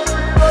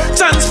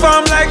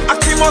 Transform like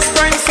Optimus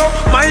Prime. So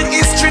my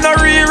history no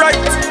rewrite.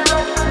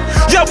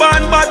 Your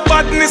born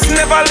badness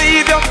never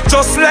leave you.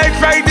 Just like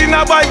riding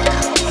a bike.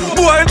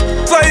 Boy,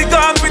 fly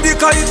gone with the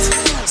kite.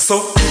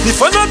 So, if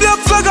I know black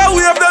flag I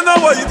wave then I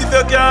white. If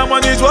you can't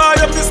manage, why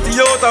you have to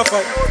out of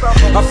fight?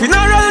 A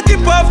funeral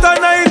keep after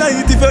 9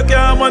 night. If you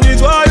can't manage,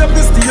 why you have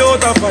to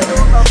out of fight?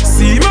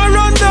 See me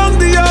run down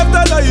the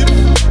afterlife.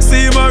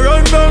 See me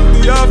run down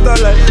the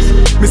afterlife.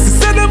 Missy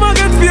said them a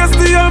get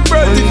feisty and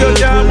bright. If you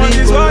can't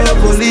manage, why you have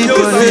to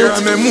out of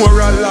fight?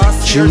 Memorial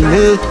last year.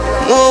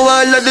 Oh,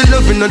 I love the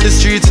loving on the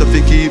streets, so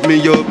they keep me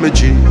up, my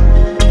G.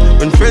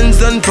 When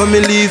friends and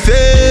family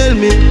fail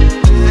me,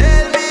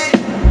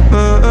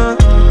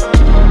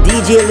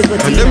 DJ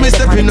Liberty. And then me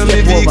stepping on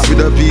me Vicks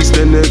with a beast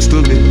there next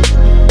to me.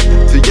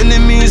 The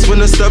enemies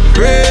wanna stop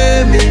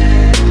praying me.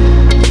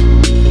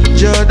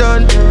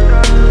 Jordan,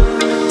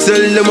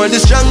 tell them I'm the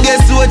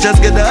strongest soldiers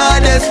get the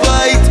hardest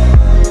fight.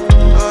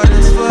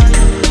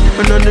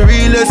 And I'm the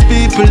realest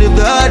people live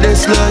the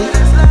hardest life.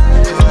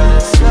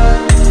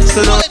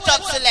 So pull it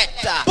up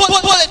selector.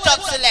 Pull it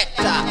up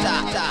selector.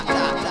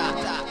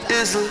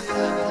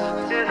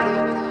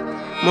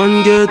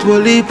 Man get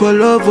one heap of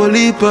love, one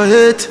heap of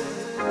hate.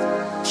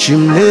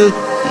 Chimney.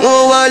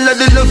 Oh, I love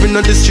the loving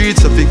on the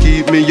streets, so they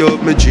keep me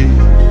up, my G.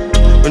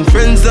 When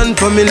friends and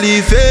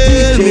family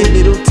fail me.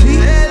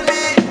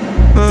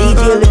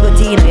 DJ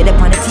Liberty, you're the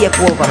pan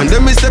takeover. And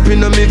then me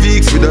stepping on me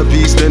Vicks with a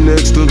beast there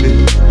next to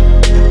me.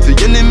 The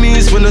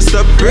enemies wanna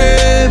stop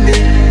praying me.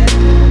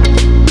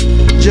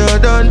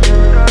 Jordan,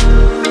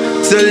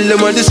 tell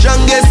them I'm the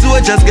strongest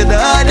soldiers get the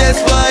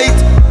hardest fight.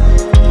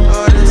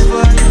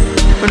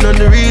 And I'm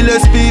the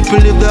realest people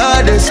live the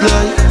hardest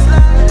life.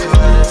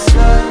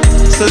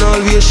 Sun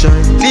always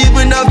shine,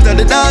 even after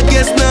the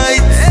darkest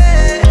night.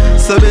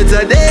 So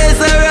better days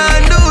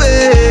around the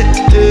way.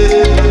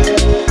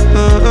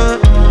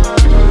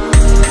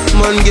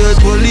 Man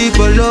get one leap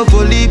of love,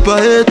 one leap of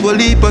hate, one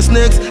leap of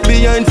snakes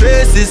behind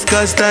faces,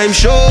 cause time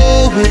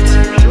show it.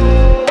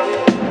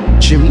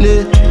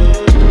 Chimney.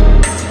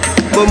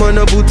 But man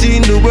a put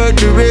in the work,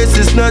 the race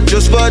is not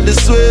just for the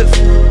swift,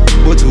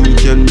 but who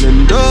can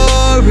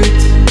endure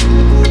it?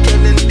 Who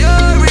can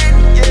endure it?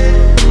 Yeah.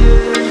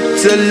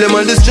 Tell them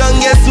I'm the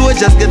strongest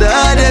soldiers get the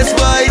hardest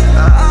fight.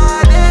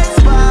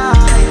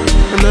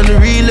 And I'm the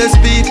realest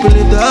people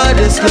live the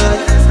hardest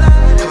life.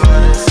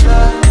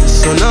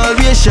 Sun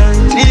always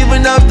shine,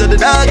 even after the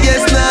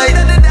darkest night.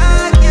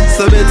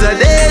 So better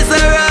days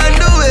around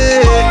the way.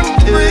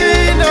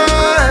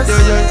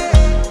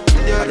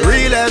 The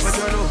realest.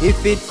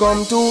 If it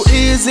come too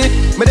easy,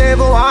 me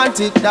never want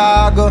it,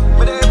 dog.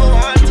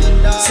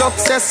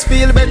 Success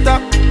feel better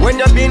when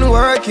you've been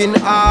working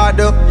hard.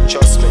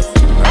 Trust me.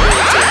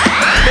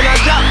 Me not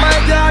drop my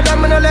guard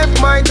and me not left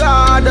my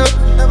guard.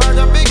 Never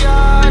the big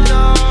yard.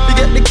 You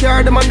get the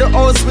car, them on the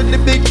house with the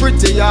big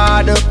pretty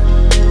yard.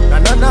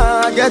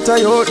 Nah, get a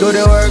you, do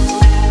the work,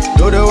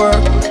 do the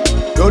work,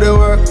 do the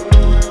work,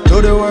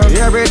 do the work,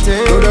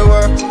 everything, do the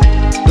work,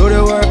 do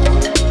the work,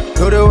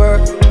 do the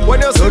work.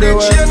 When you see the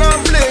chain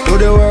and bling, do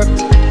the work,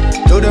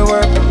 do the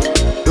work,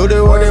 do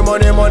the work,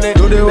 money,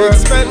 do the work,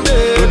 spending,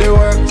 do the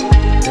work,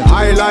 the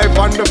high life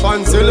and the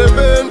fancy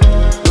living,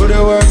 do the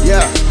work,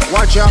 yeah,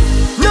 watch out.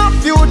 No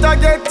future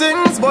get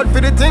things, but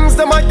for the things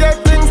them I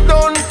get things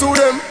done to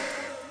them.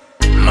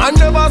 Man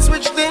never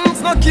switch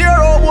things, no care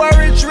how boy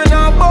rich we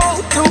not bow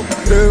to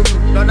them.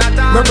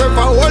 Me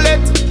prefer hold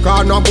it,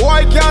 cause no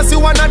boy can't see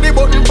one of the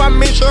button from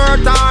me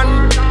shirt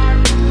on.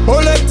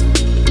 Hold it,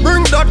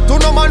 bring that to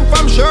no man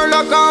from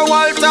Sherlock or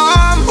Walter.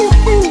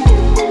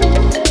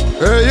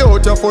 Hey you,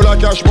 you're full of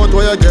cash, but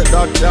where you get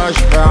that cash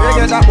from? Where you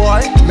get that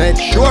boy? Make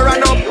sure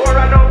and up.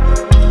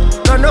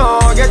 No,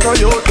 get on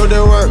you to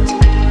the work,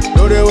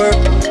 do the work,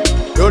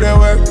 do the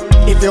work.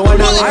 If you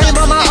wanna buy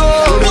mama,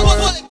 oh, do the work.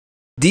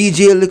 DJ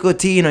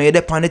Licotino, you're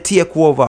the pan takeover.